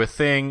go do a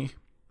thing.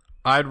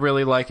 I'd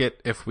really like it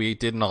if we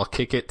didn't all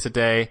kick it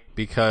today,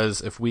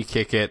 because if we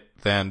kick it,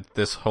 then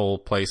this whole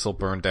place will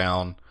burn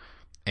down.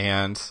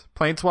 And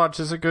Plainswatch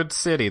is a good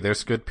city.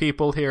 There's good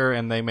people here,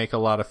 and they make a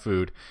lot of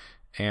food.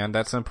 And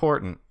that's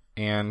important.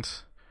 And,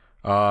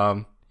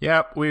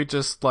 we'd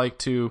just like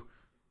to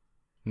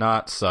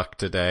not suck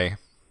today.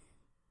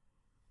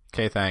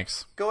 Okay,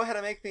 thanks. Go ahead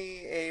and make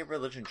me a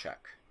religion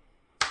check.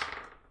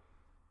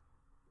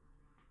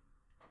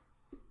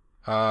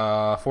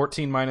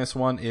 14 minus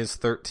 1 is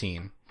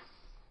 13.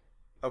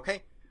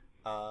 Okay.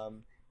 Go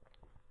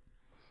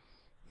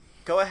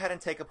ahead and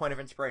take a point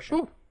of inspiration.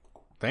 Ooh,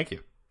 thank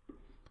you.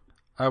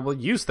 I will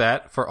use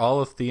that for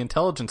all of the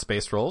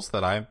intelligence-based rolls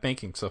that I'm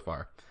making so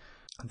far.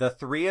 The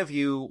three of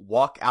you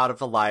walk out of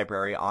the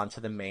library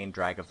onto the main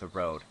drag of the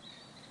road.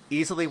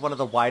 Easily one of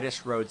the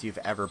widest roads you've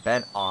ever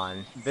been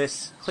on,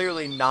 this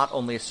clearly not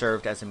only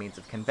served as a means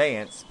of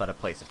conveyance, but a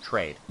place of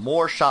trade.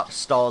 More shop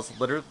stalls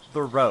litter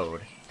the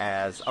road,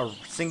 as a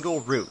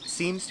single route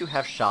seems to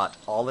have shot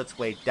all its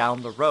way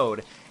down the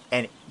road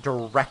and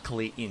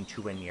directly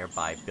into a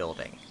nearby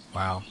building.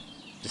 Wow.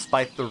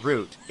 Despite the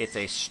route, it's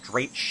a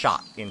straight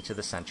shot into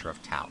the center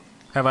of town.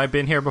 Have I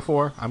been here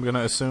before? I'm going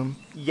to assume.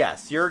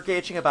 Yes, you're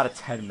gauging about a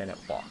 10-minute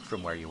walk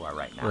from where you are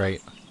right now.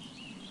 Right.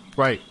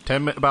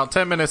 About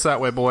 10 minutes that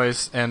way,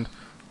 boys. And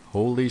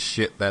holy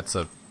shit, that's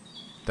a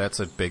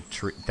big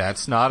tree.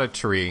 That's not a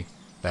tree.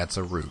 That's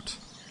a root.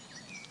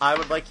 I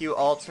would like you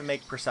all to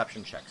make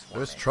perception checks for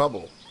There's me.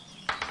 trouble.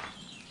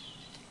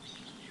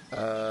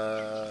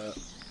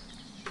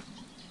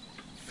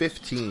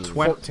 15.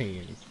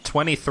 14.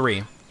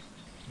 23.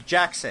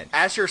 Jackson,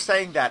 as you're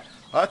saying that,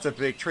 oh, that's a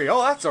big tree,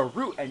 oh, that's a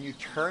root, and you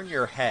turn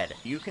your head,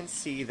 you can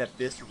see that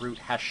this root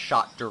has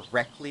shot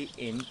directly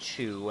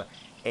into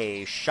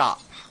a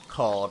shop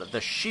called the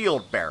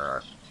Shield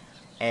Bearer.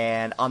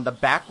 And on the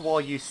back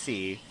wall you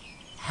see,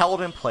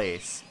 held in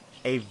place,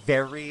 a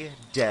very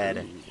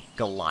dead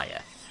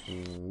Goliath.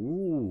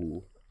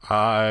 Ooh.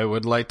 I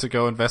would like to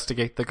go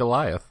investigate the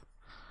Goliath.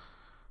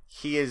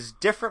 He is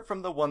different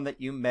from the one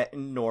that you met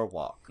in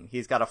Norwalk.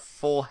 He's got a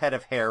full head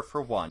of hair for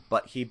one,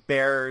 but he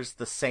bears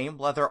the same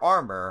leather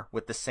armor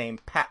with the same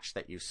patch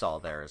that you saw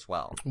there as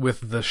well.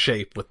 With the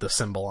shape, with the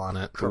symbol on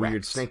it. The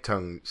weird snake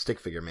tongue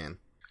stick figure man.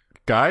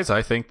 Guys,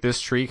 I think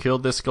this tree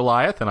killed this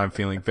Goliath, and I'm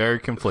feeling very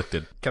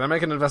conflicted. Can I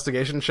make an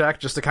investigation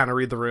check just to kind of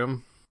read the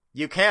room?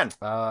 You can.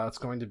 It's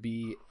going to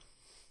be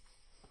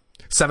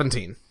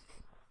 17.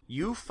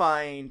 You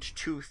find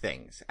two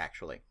things,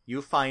 actually.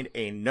 You find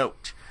a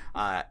note,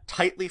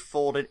 tightly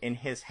folded in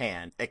his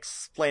hand,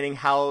 explaining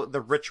how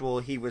the ritual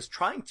he was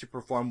trying to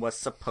perform was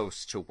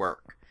supposed to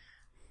work.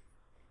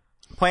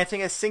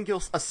 Planting a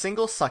single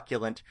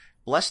succulent,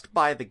 blessed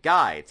by the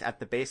guides at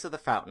the base of the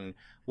fountain,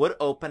 would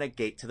open a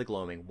gate to the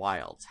glowing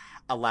wilds,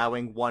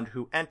 allowing one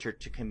who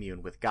entered to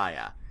commune with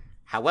Gaia.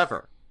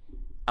 However,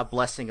 a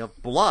blessing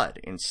of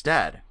blood,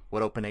 instead,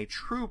 would open a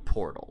true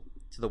portal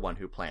to the one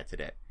who planted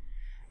it.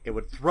 It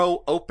would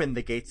throw open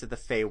the gates of the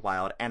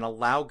Feywild and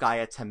allow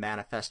Gaia to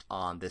manifest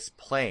on this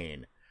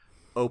plane,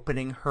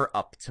 opening her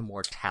up to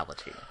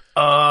mortality.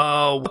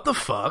 What the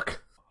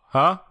fuck?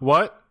 Huh?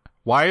 What?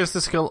 Why does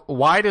this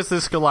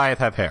Goliath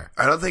have hair?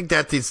 I don't think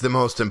that is the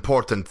most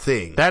important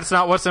thing. That's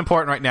not what's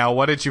important right now.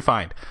 What did you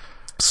find?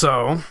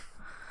 So,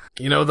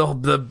 you know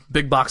the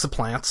big box of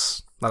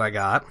plants that I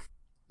got?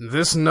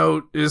 This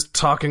note is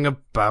talking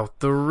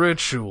about the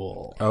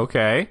ritual.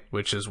 Okay.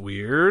 Which is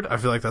weird. I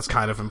feel like that's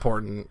kind of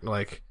important,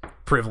 like,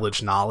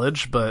 privileged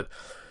knowledge, but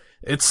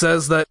it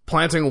says that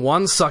planting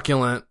one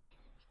succulent,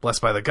 blessed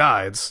by the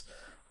guides,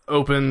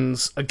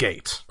 opens a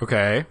gate.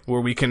 Okay. Where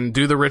we can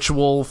do the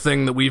ritual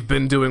thing that we've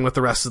been doing with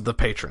the rest of the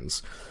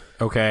patrons.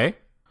 Okay.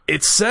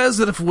 It says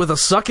that if with a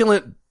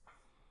succulent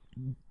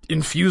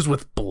infused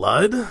with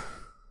blood...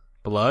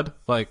 Blood?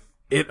 Like...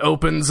 It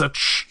opens a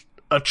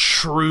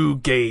true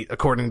gate,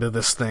 according to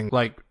this thing.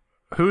 Like,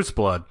 whose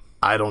blood?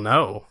 I don't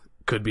know.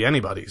 Could be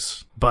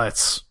anybody's.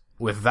 But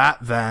with that,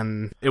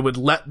 then, it would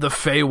let the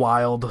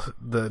Feywild,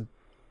 the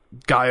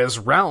Gaia's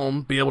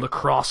realm, be able to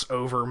cross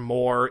over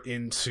more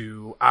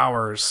into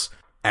ours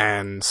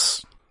and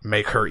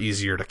make her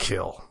easier to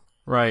kill.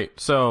 Right.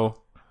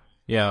 So,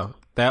 yeah,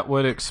 that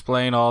would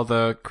explain all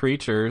the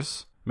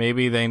creatures.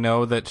 Maybe they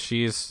know that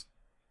she's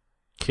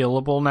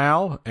killable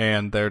now,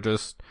 and they're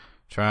just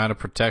trying to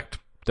protect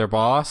their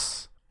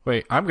boss.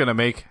 Wait, I'm gonna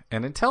make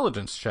an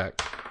intelligence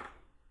check.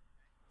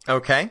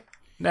 Okay.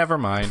 Never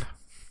mind.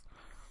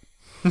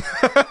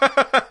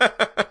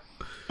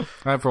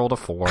 I've rolled a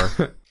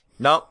 4.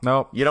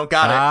 Nope. You don't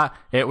got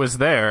it. It was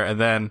there, and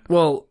then...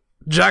 Well,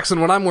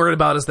 Jackson, what I'm worried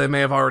about is they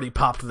may have already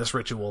popped this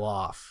ritual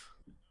off.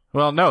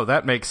 Well, no,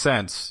 that makes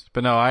sense.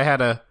 But no, I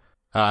had a...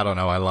 I don't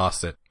know, I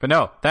lost it. But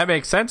no, that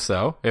makes sense,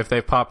 though. If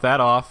they popped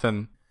that off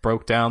and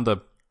broke down the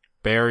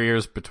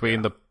barriers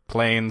between the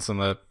planes and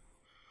the...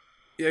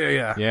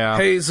 Yeah.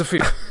 Hey, Zafir.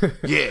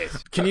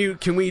 Yes.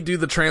 Can we do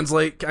the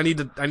translate? I need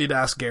to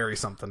ask Gary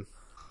something.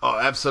 Oh,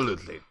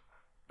 absolutely.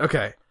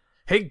 Okay.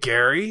 Hey,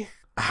 Gary,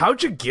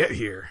 how'd you get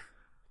here?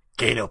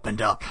 Gate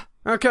opened up.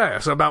 Okay,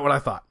 so about what I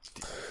thought.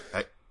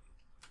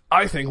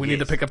 I think we need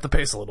to pick up the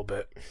pace a little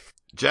bit.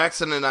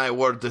 Jackson and I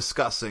were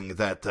discussing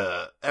that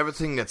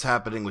everything that's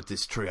happening with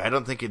this tree, I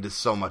don't think it is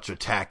so much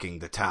attacking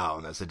the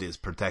town as it is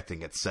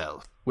protecting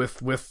itself. With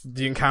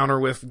the encounter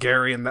with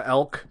Gary and the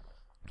elk?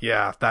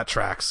 Yeah, that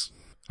tracks.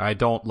 I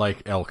don't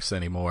like elks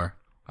anymore.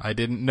 I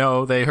didn't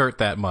know they hurt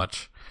that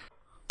much.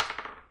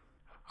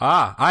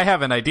 I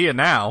have an idea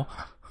now.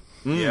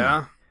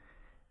 Yeah?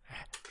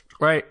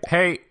 Right.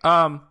 Hey,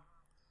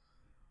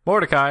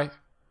 Mordecai,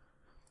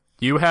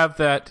 do you have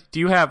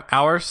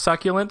our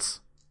succulents?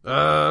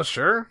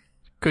 Sure.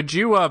 Could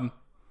you,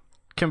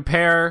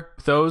 compare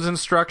those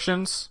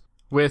instructions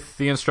with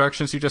the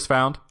instructions you just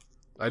found?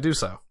 I do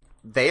so.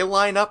 They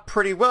line up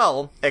pretty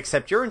well,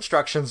 except your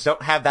instructions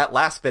don't have that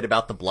last bit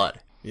about the blood.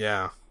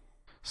 Yeah.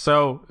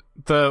 So,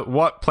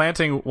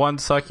 planting one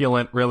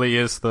succulent really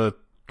is the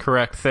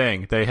correct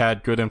thing. They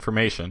had good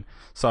information,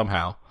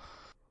 somehow.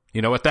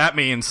 You know what that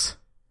means?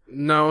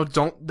 No,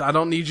 I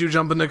don't need you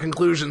jumping to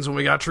conclusions when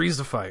we got trees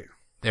to fight.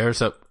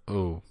 There's a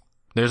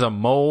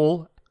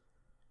mole,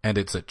 and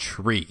it's a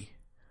tree.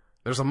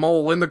 There's a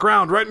mole in the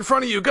ground right in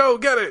front of you. Go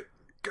get it.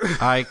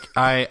 I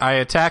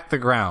attack the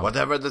ground.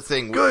 Whatever the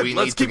thing, Good, we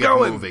let's need to keep get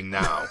going. moving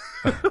now.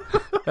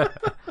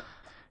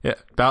 Yeah,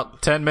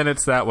 about 10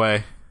 minutes that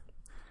way.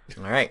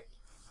 All right.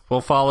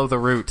 We'll follow the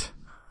route.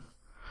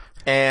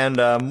 And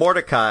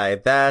Mordecai,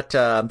 that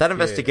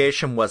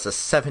investigation was a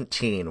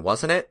 17,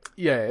 wasn't it?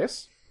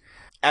 Yes.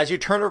 As you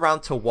turn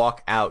around to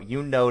walk out,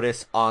 you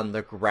notice on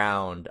the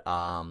ground,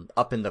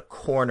 up in the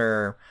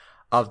corner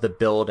of the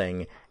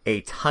building,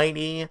 a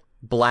tiny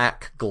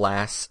black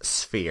glass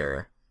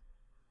sphere.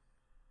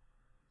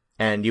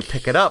 And you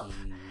pick it up,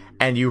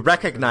 and you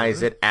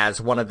recognize it as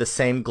one of the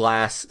same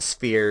glass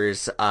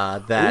spheres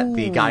that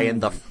the guy in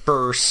the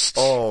first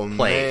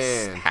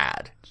place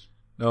had.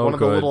 Oh, one of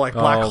the little like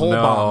black hole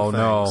bomb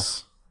no.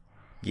 things.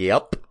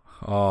 Yep.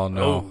 Oh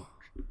no. Oh,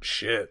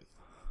 shit.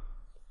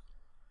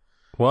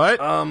 What?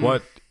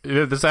 What?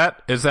 Is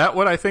that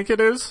what I think it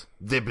is?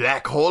 The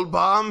black hole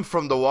bomb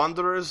from the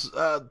Wanderer's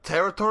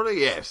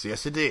territory? Yes,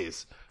 it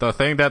is. The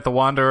thing that the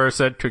Wanderer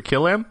said could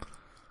kill him?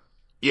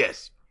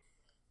 Yes.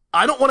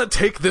 I don't want to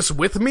take this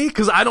with me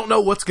because I don't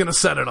know what's going to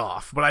set it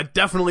off, but I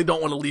definitely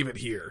don't want to leave it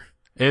here.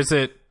 Does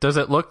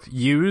it look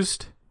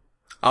used?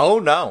 Oh,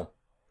 no.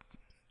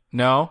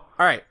 No?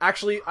 All right,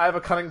 actually, I have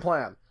a cunning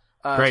plan.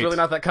 It's Great. really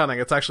not that cunning.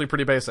 It's actually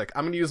pretty basic.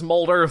 I'm going to use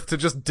mold earth to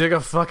just dig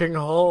a fucking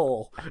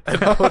hole and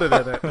put it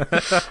in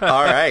it.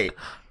 All right.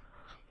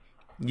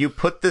 You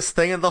put this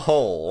thing in the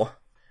hole.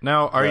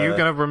 Now, are you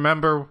going to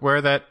remember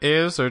where that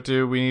is, or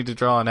do we need to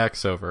draw an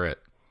X over it?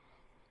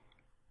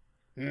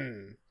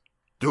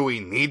 Do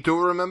we need to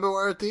remember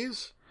where it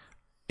is?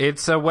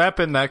 It's a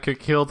weapon that could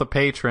kill the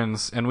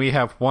patrons, and we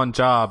have one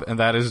job, and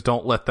that is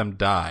don't let them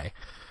die.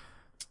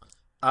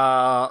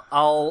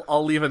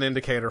 I'll leave an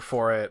indicator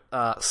for it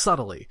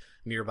subtly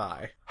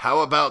nearby.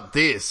 How about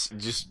this?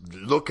 Just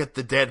look at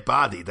the dead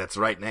body that's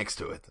right next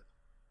to it.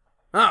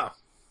 Oh.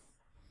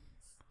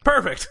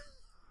 Perfect.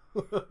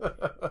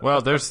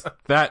 Well, there's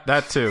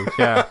that too.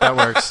 Yeah, that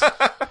works. All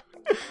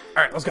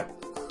right, let's go.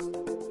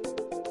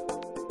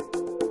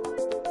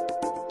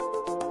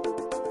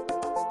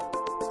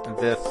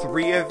 The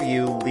three of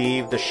you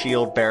leave the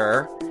shield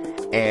bearer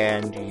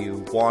and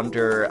you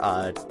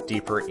wander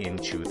deeper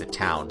into the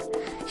town.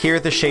 Here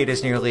the shade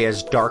is nearly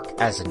as dark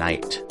as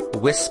night.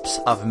 Wisps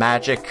of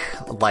magic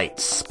light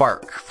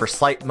spark for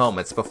slight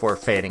moments before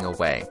fading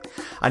away.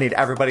 I need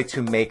everybody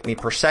to make me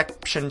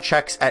perception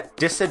checks at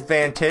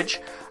disadvantage,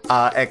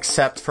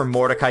 except for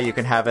Mordecai, you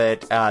can have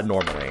it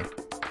normally.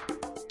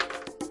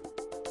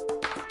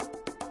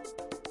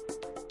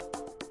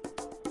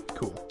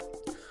 Cool.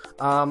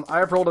 I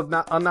have rolled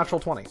an unnatural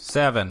 20.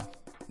 7.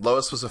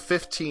 Lois was a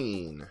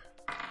 15.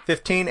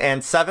 15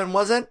 and 7,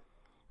 was it?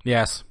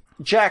 Yes.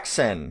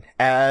 Jackson,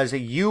 as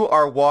you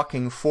are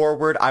walking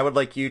forward, I would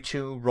like you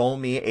to roll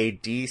me a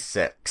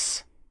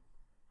d6.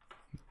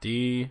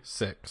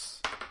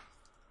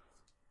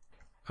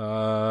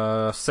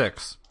 D6.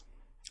 6.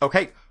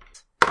 Okay.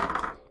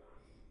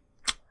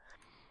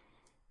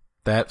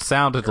 That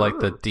sounded like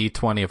the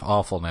D20 of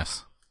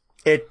awfulness.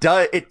 It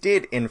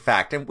did, in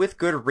fact, and with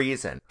good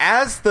reason.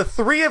 As the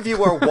three of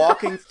you are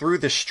walking through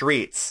the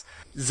streets,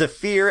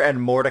 Zephyr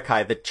and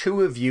Mordecai, the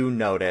two of you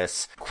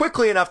notice,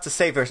 quickly enough to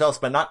save yourselves,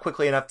 but not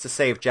quickly enough to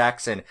save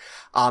Jackson,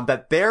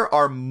 that there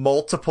are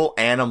multiple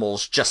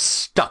animals just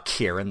stuck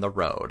here in the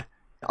road.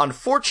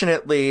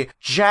 Unfortunately,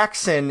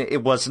 Jackson,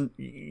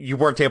 you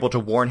weren't able to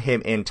warn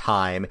him in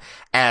time,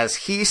 as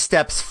he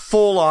steps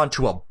full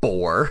onto a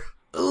boar.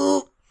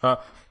 Oh!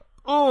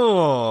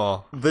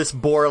 This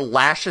boar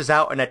lashes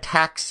out and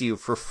attacks you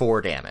for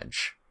 4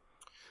 damage.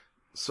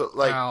 So,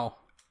 Ow.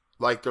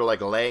 like they're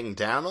like laying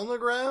down on the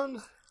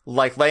ground?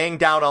 Like laying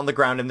down on the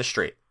ground in the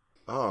street.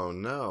 Oh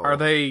no. Are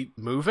they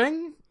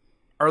moving?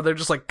 Or are they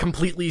just like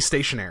completely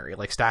stationary,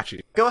 like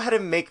statues? Go ahead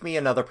and make me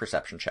another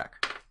perception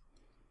check.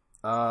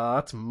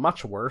 That's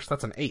much worse.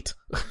 That's an 8.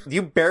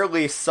 You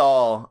barely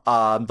saw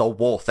the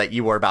wolf that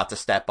you were about to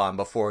step on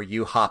before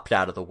you hopped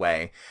out of the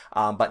way.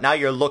 But now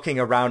you're looking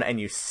around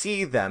and you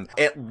see them.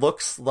 It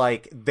looks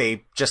like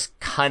they just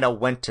kind of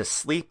went to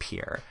sleep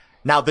here.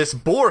 Now this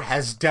boar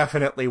has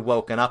definitely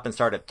woken up and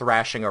started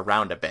thrashing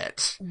around a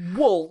bit.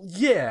 Well,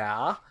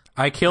 yeah.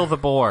 I kill the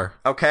boar.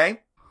 Okay?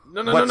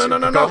 No. Go ahead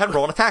and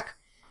roll an attack.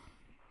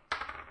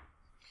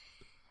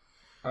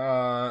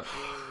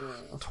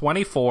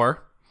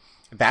 24.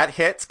 That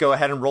hits. Go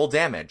ahead and roll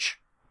damage.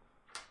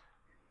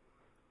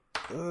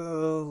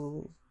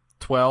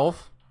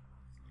 12.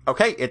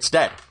 Okay, it's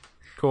dead.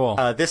 Cool.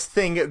 This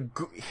thing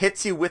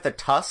hits you with a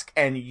tusk,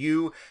 and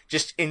you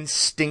just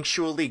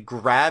instinctually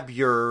grab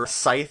your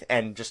scythe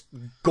and just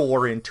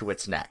gore into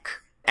its neck.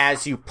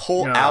 As you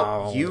pull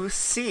out, you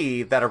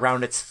see that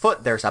around its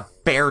foot there's a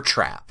bear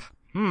trap.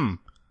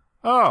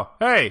 Oh,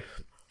 hey,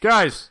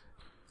 guys.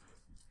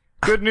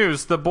 Good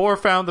news. The boar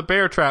found the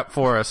bear trap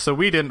for us, so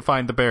we didn't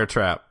find the bear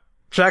trap.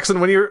 Jackson,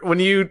 when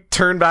you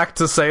turn back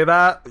to say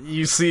that,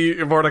 you see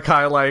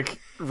Mordecai like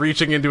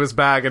reaching into his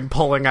bag and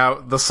pulling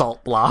out the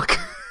salt block.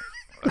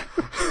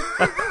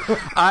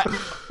 I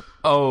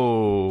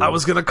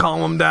was gonna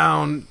calm him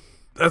down.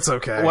 That's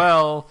okay.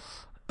 Well,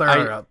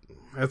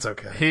 It's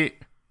okay.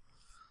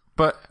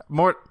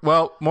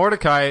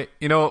 Mordecai,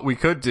 you know what we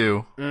could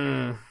do?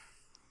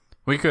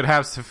 We could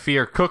have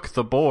Saphir cook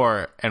the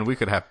boar, and we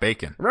could have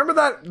bacon. Remember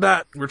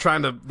that we're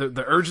trying to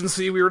the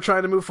urgency we were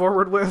trying to move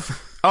forward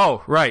with?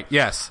 Oh, right,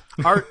 yes.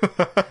 Now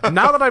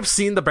that I've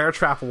seen the bear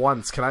trap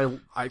once,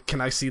 can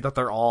I see that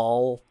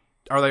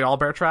are they all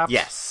bear traps?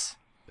 Yes.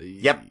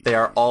 Yep, they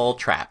are all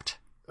trapped.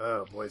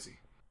 Oh, Boise.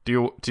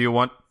 Do you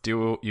want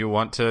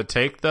to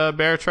take the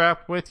bear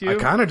trap with you? I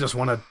kind of just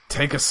want to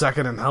take a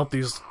second and help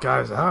these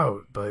guys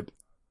out, but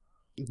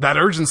that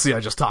urgency I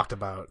just talked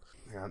about.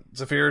 Yeah.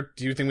 Zephyr,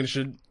 do you think we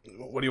should?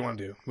 What do you want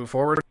to do? Move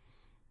forward?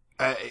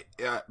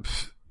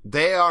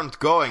 They aren't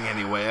going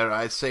anywhere.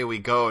 I say we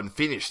go and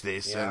finish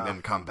this and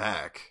then come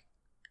back.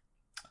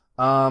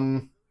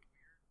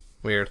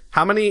 Weird.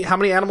 How many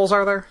animals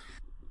are there?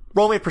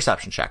 Roll me a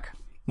perception check.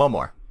 One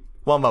more.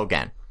 One more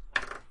again.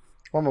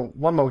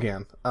 One more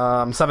again.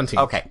 17.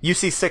 Okay, you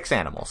see 6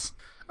 animals.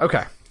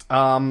 Okay.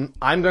 I'm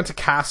going to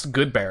cast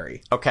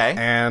Goodberry. Okay.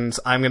 And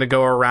I'm going to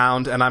go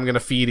around and I'm going to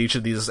feed each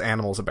of these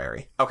animals a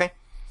berry. Okay.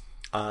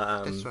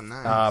 That's so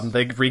nice.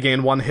 They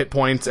regain 1 hit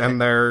point and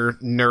they're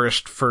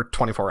nourished for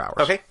 24 hours.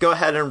 Okay, go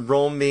ahead and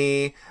roll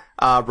me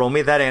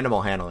that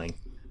animal handling.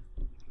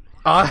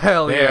 Oh,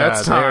 hell yeah, Yeah,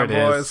 it's time,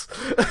 there it boys.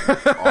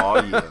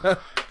 Oh, yeah.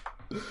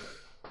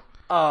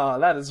 Oh,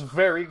 that is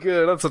very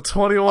good. That's a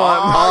 21.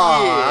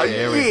 Oh, yeah.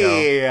 There we go.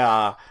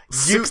 Yeah.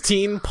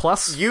 16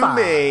 plus You 5.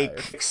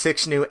 make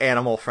 6 new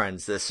animal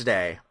friends this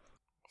day.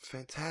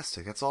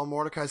 Fantastic. That's all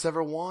Mordecai's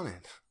ever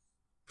wanted.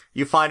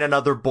 You find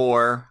another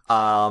boar,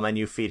 and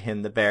you feed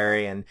him the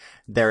berry, and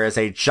there is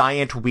a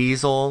giant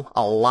weasel,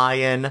 a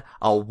lion,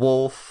 a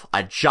wolf,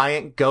 a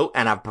giant goat,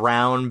 and a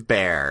brown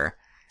bear.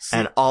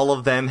 And all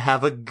of them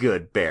have a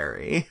good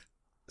berry.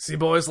 See,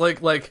 boys,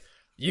 like,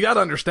 you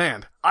gotta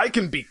understand, I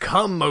can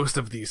become most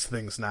of these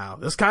things now.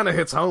 This kind of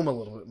hits home a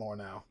little bit more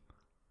now.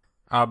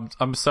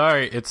 I'm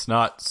sorry, it's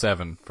not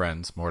 7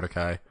 friends,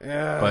 Mordecai.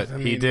 Yeah, But I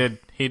he mean, did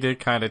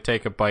kind of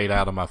take a bite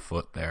out of my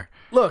foot there.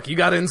 Look, you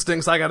got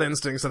instincts, I got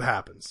instincts, it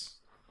happens.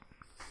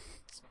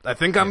 I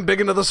think I'm big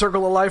into the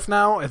circle of life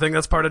now. I think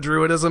that's part of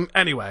druidism.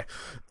 Anyway,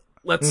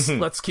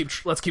 let's keep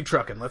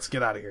trucking. Let's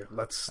get out of here.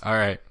 Let's All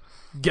right.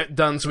 get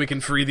done so we can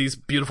free these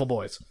beautiful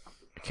boys.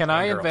 Can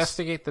I girls.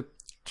 investigate the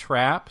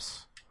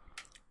traps?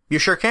 You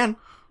sure can.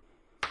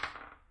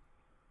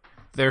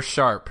 They're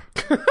sharp.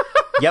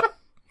 Yep.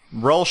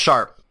 Roll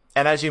sharp.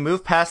 And as you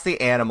move past the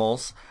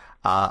animals,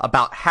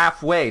 about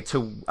halfway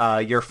to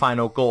your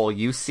final goal,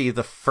 you see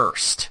the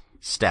first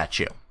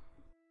statue.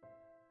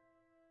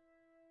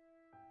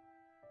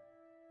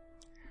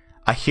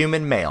 A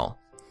human male,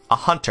 a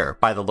hunter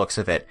by the looks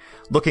of it,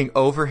 looking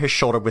over his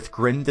shoulder with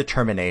grim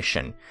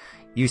determination.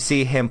 You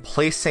see him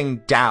placing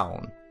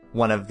down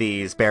one of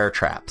these bear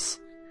traps.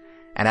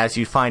 And as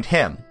you find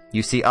him,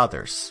 you see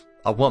others,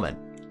 a woman,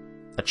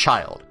 a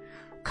child,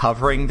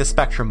 covering the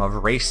spectrum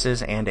of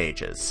races and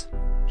ages.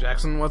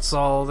 Jackson, what's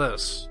all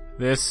this?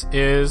 This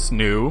is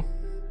new.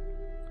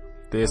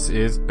 This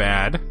is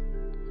bad.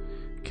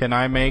 Can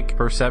I make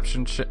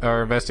perception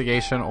or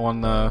investigation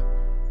on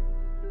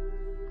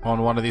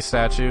one of these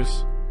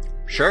statues?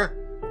 Sure.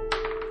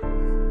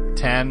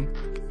 10.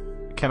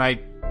 Can I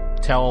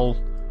tell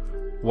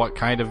what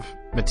kind of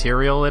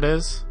material it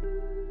is?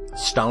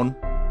 Stone.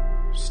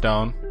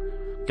 Stone.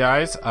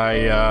 Guys,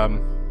 I've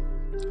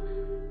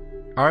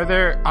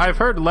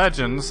heard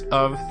legends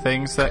of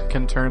things that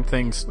can turn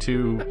things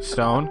to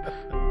stone.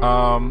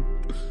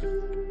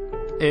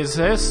 Is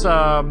this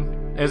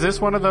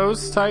one of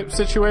those type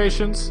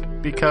situations?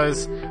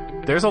 Because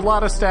there's a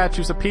lot of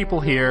statues of people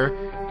here,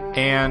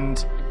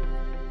 and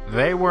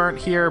they weren't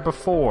here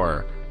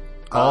before.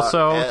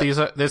 Also,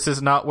 this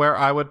is not where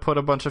I would put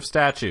a bunch of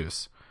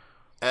statues.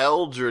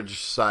 Eldridge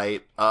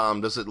site.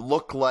 Does it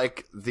look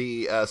like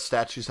the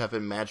statues have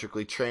been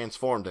magically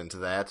transformed into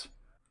that?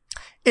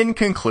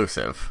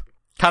 Inconclusive.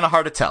 Kind of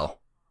hard to tell.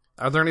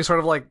 Are there any sort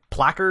of, like,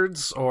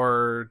 placards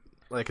or,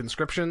 like,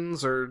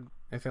 inscriptions or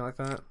anything like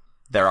that?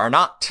 There are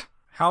not.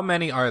 How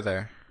many are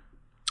there?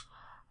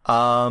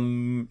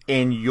 In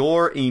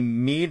your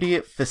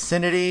immediate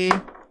vicinity,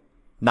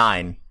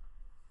 9.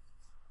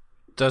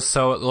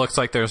 So it looks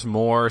like there's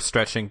more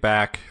stretching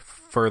back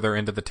further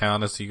into the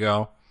town as you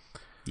go.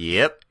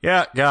 Yep.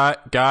 Yeah,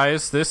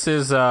 guys, this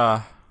is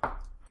not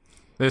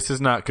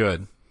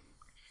good.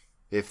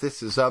 If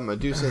this is a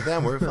Medusa,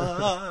 then we're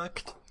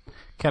fucked.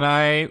 Can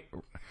I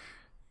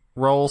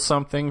roll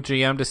something,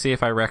 GM, to see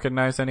if I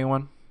recognize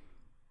anyone?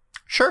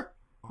 Sure.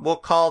 We'll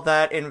call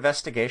that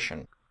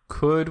investigation.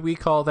 Could we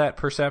call that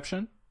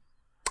perception?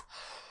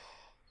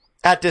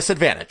 At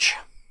disadvantage.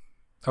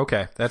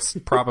 Okay, that's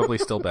probably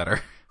still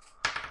better.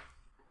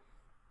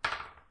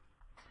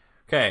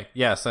 Okay,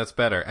 yes, that's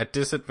better. At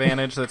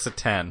disadvantage, that's a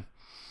 10.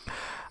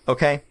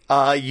 Okay.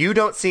 You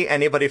don't see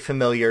anybody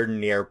familiar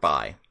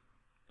nearby.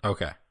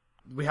 Okay.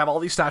 We have all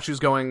these statues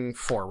going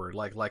forward,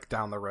 like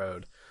down the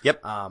road.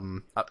 Yep.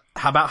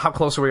 How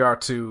close we are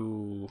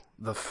to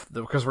the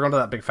because we're going to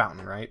that big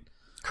fountain, right?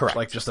 Correct.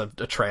 Like just a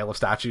trail of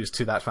statues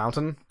to that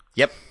fountain.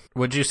 Yep.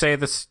 Would you say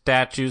the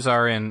statues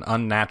are in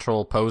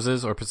unnatural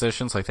poses or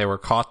positions, like they were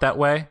caught that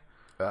way?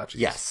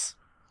 Yes.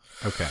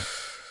 Okay.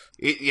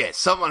 Yeah,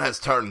 someone has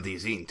turned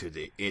these into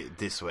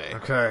this way.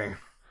 Okay.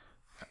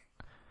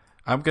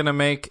 I'm gonna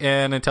make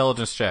an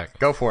intelligence check.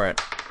 Go for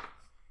it.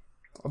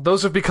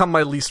 Those have become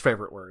my least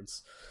favorite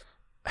words.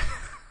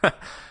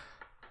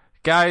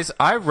 Guys,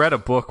 I read a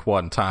book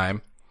one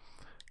time,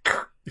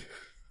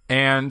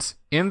 and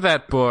in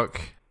that book,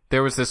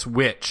 there was this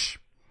witch,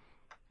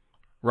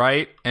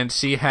 right? And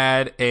she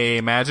had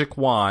a magic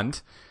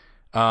wand,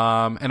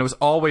 and it was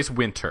always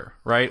winter,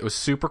 right? It was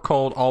super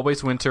cold,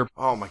 always winter.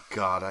 Oh my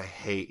god, I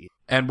hate you.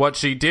 And what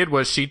she did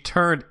was she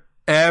turned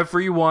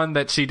everyone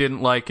that she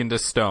didn't like into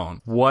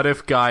stone. What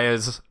if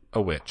Gaia's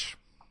a witch?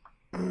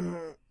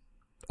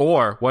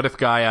 Or what if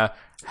Gaia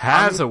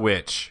has a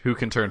witch who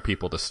can turn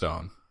people to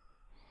stone?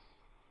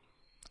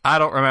 I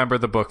don't remember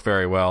the book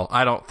very well.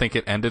 I don't think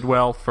it ended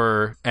well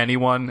for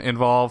anyone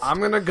involved.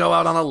 I'm gonna go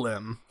out on a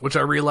limb, which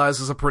I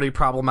realize is a pretty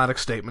problematic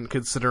statement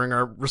considering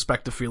our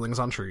respective feelings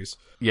on trees.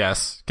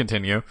 Yes,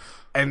 continue.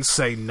 And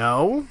say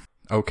no?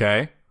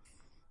 Okay.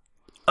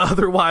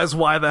 Otherwise,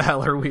 why the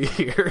hell are we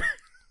here?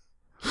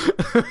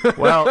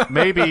 Well,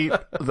 maybe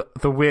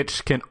the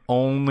witch can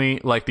only,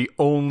 like, the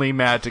only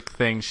magic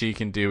thing she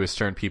can do is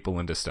turn people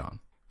into stone.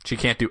 She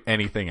can't do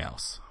anything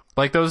else.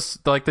 Like the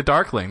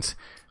Darklings.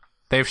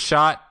 They've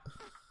shot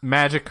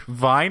magic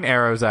vine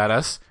arrows at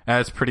us, and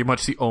that's pretty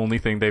much the only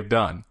thing they've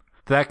done.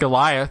 That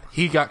Goliath,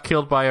 he got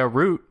killed by a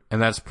root,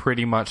 and that's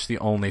pretty much the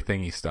only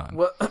thing he's done.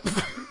 What?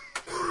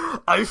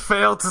 I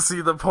fail to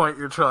see the point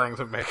you're trying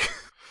to make.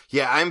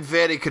 Yeah, I'm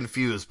very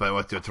confused by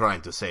what you're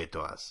trying to say to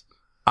us.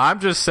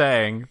 I'm just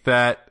saying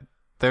that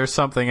there's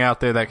something out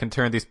there that can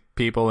turn these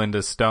people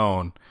into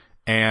stone.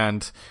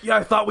 And yeah,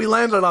 I thought we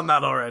landed on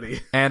that already.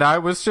 And I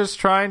was just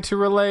trying to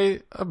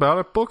relay about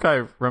a book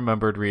I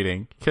remembered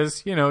reading,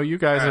 because you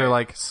guys are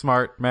like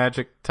smart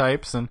magic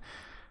types. And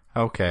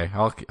okay,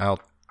 I'll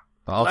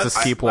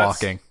just keep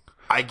walking.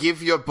 I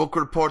give your book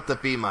report a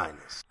B-.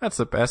 That's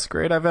the best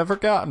grade I've ever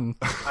gotten.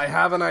 I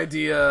have an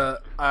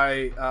idea.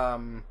 I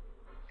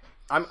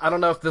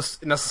don't know if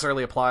this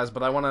necessarily applies,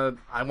 but I want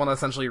to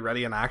essentially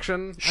ready an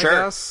action. Sure.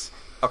 I guess.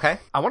 Okay.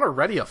 I want to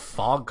ready a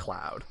fog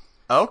cloud.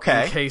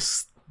 Okay. In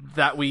case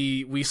that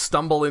we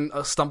stumble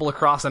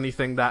across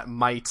anything that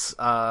might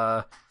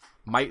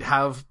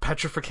have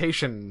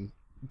petrification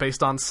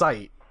based on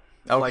sight.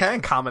 Okay.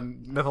 Like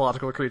common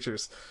mythological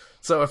creatures.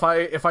 So if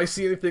I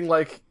see anything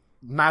like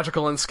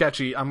magical and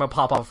sketchy, I'm gonna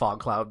pop up a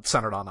fog cloud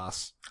centered on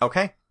us.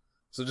 Okay.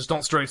 So just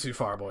don't stray too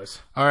far, boys.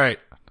 All right.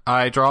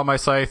 I draw my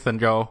scythe and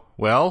go,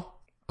 well,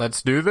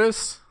 let's do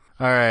this.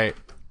 All right.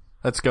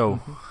 Let's go.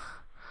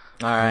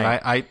 All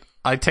right.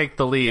 I take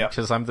the lead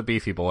because I'm the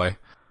beefy boy.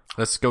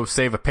 Let's go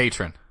save a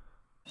patron.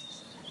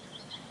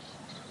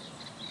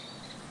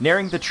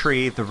 Nearing the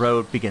tree, the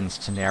road begins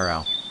to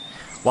narrow.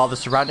 While the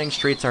surrounding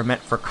streets are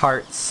meant for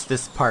carts,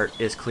 this part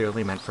is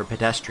clearly meant for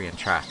pedestrian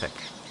traffic.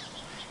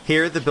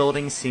 Here, the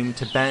buildings seem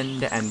to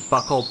bend and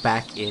buckle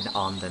back in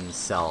on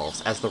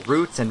themselves as the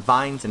roots and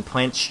vines and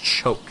plants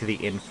choke the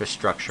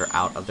infrastructure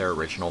out of their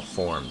original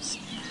forms.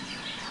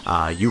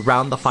 You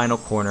round the final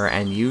corner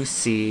and you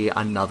see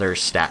another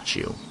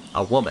statue.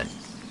 A woman.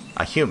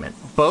 A human.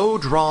 Bow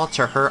drawn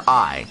to her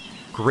eye.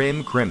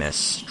 Grim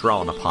grimace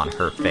drawn upon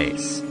her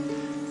face.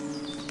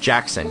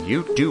 Jackson,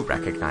 you do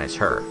recognize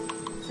her.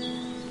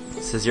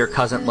 This is your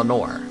cousin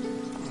Lenore.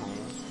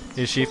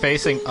 Is she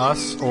facing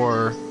us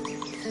or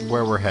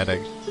where we're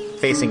heading?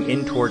 Facing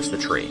in towards the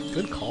tree.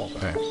 Good call.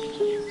 Okay.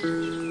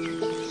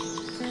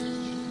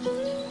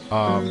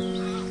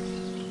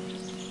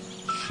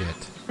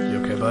 Shit. You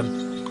okay, bud?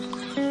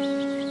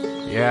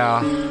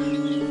 Yeah.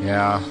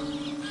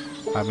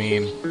 I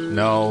mean,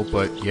 no,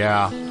 but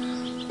yeah.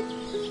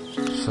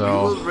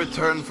 So. We will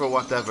return for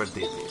whatever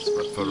did this,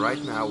 but for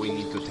right now, we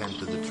need to tend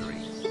to the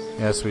tree.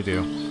 Yes, we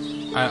do.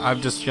 I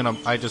just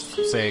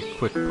say a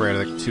quick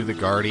prayer to the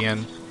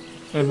guardian.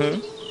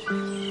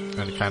 Mm-hmm.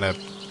 And kind of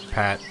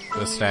pat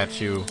the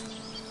statue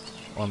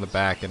on the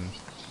back and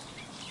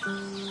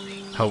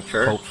hope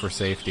for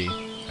safety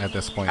at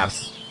this point.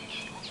 That's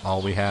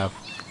all we have.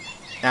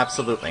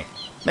 Absolutely.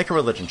 Make a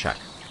religion check.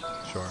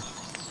 Sure.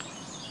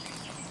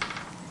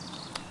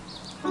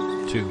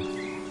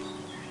 2.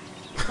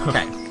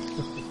 Okay.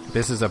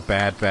 This is a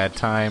bad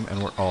time,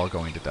 and we're all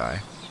going to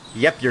die.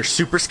 Yep, you're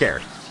super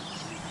scared.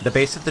 The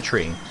base of the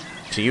tree,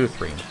 to you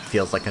three,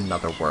 feels like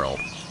another world.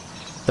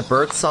 The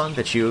bird song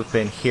that you've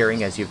been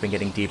hearing as you've been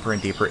getting deeper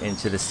and deeper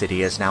into the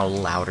city is now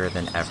louder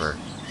than ever.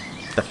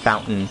 The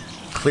fountain,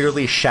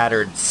 clearly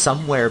shattered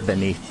somewhere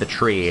beneath the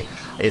tree,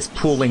 is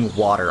pooling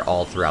water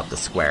all throughout the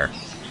square.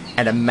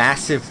 And a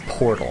massive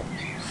portal,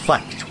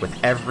 flecked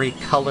with every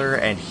color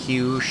and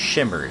hue,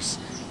 shimmers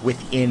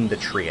within the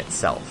tree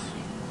itself.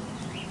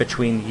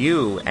 Between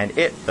you and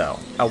it, though,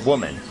 a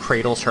woman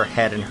cradles her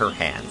head in her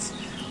hands.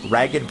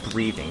 Ragged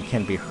breathing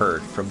can be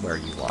heard from where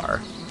you are.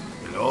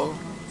 Hello?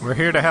 We're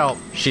here to help.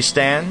 She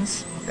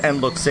stands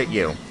and looks at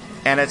you,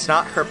 and it's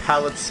not her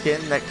pallid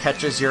skin that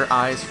catches your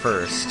eyes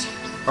first,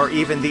 or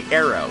even the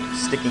arrow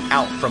sticking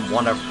out from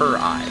one of her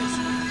eyes.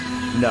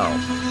 No,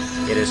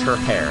 it is her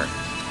hair,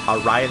 a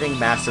writhing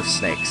mass of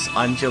snakes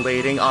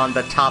undulating on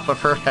the top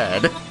of her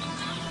head.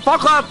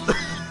 Fog clap!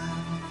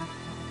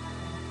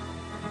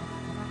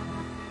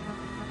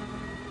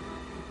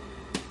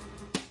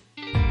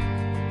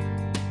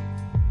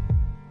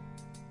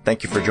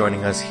 Thank you for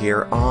joining us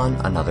here on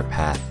Another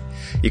Path.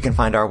 You can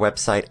find our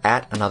website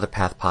at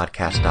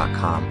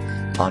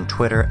anotherpathpodcast.com, on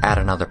Twitter at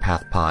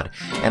anotherpathpod,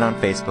 and on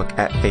Facebook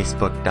at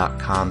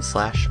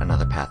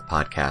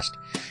facebook.com/anotherpathpodcast.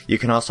 You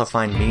can also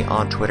find me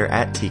on Twitter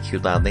at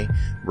TQLoudly,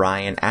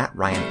 Ryan at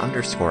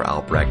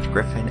Ryan_Albrecht,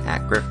 Griffin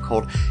at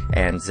GriffCold,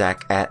 and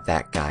Zach at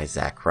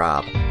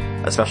ThatGuyZachRob.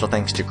 A special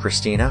thanks to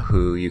Christina,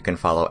 who you can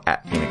follow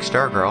at Phoenix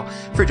Stargirl,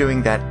 for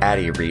doing that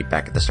Addie read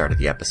back at the start of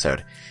the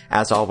episode.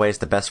 As always,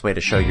 the best way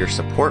to show your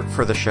support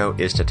for the show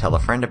is to tell a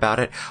friend about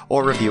it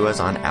or review us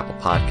on Apple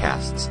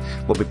Podcasts.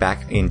 We'll be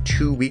back in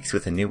 2 weeks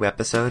with a new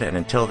episode, and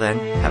until then,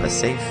 have a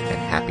safe and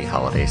happy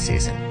holiday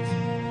season.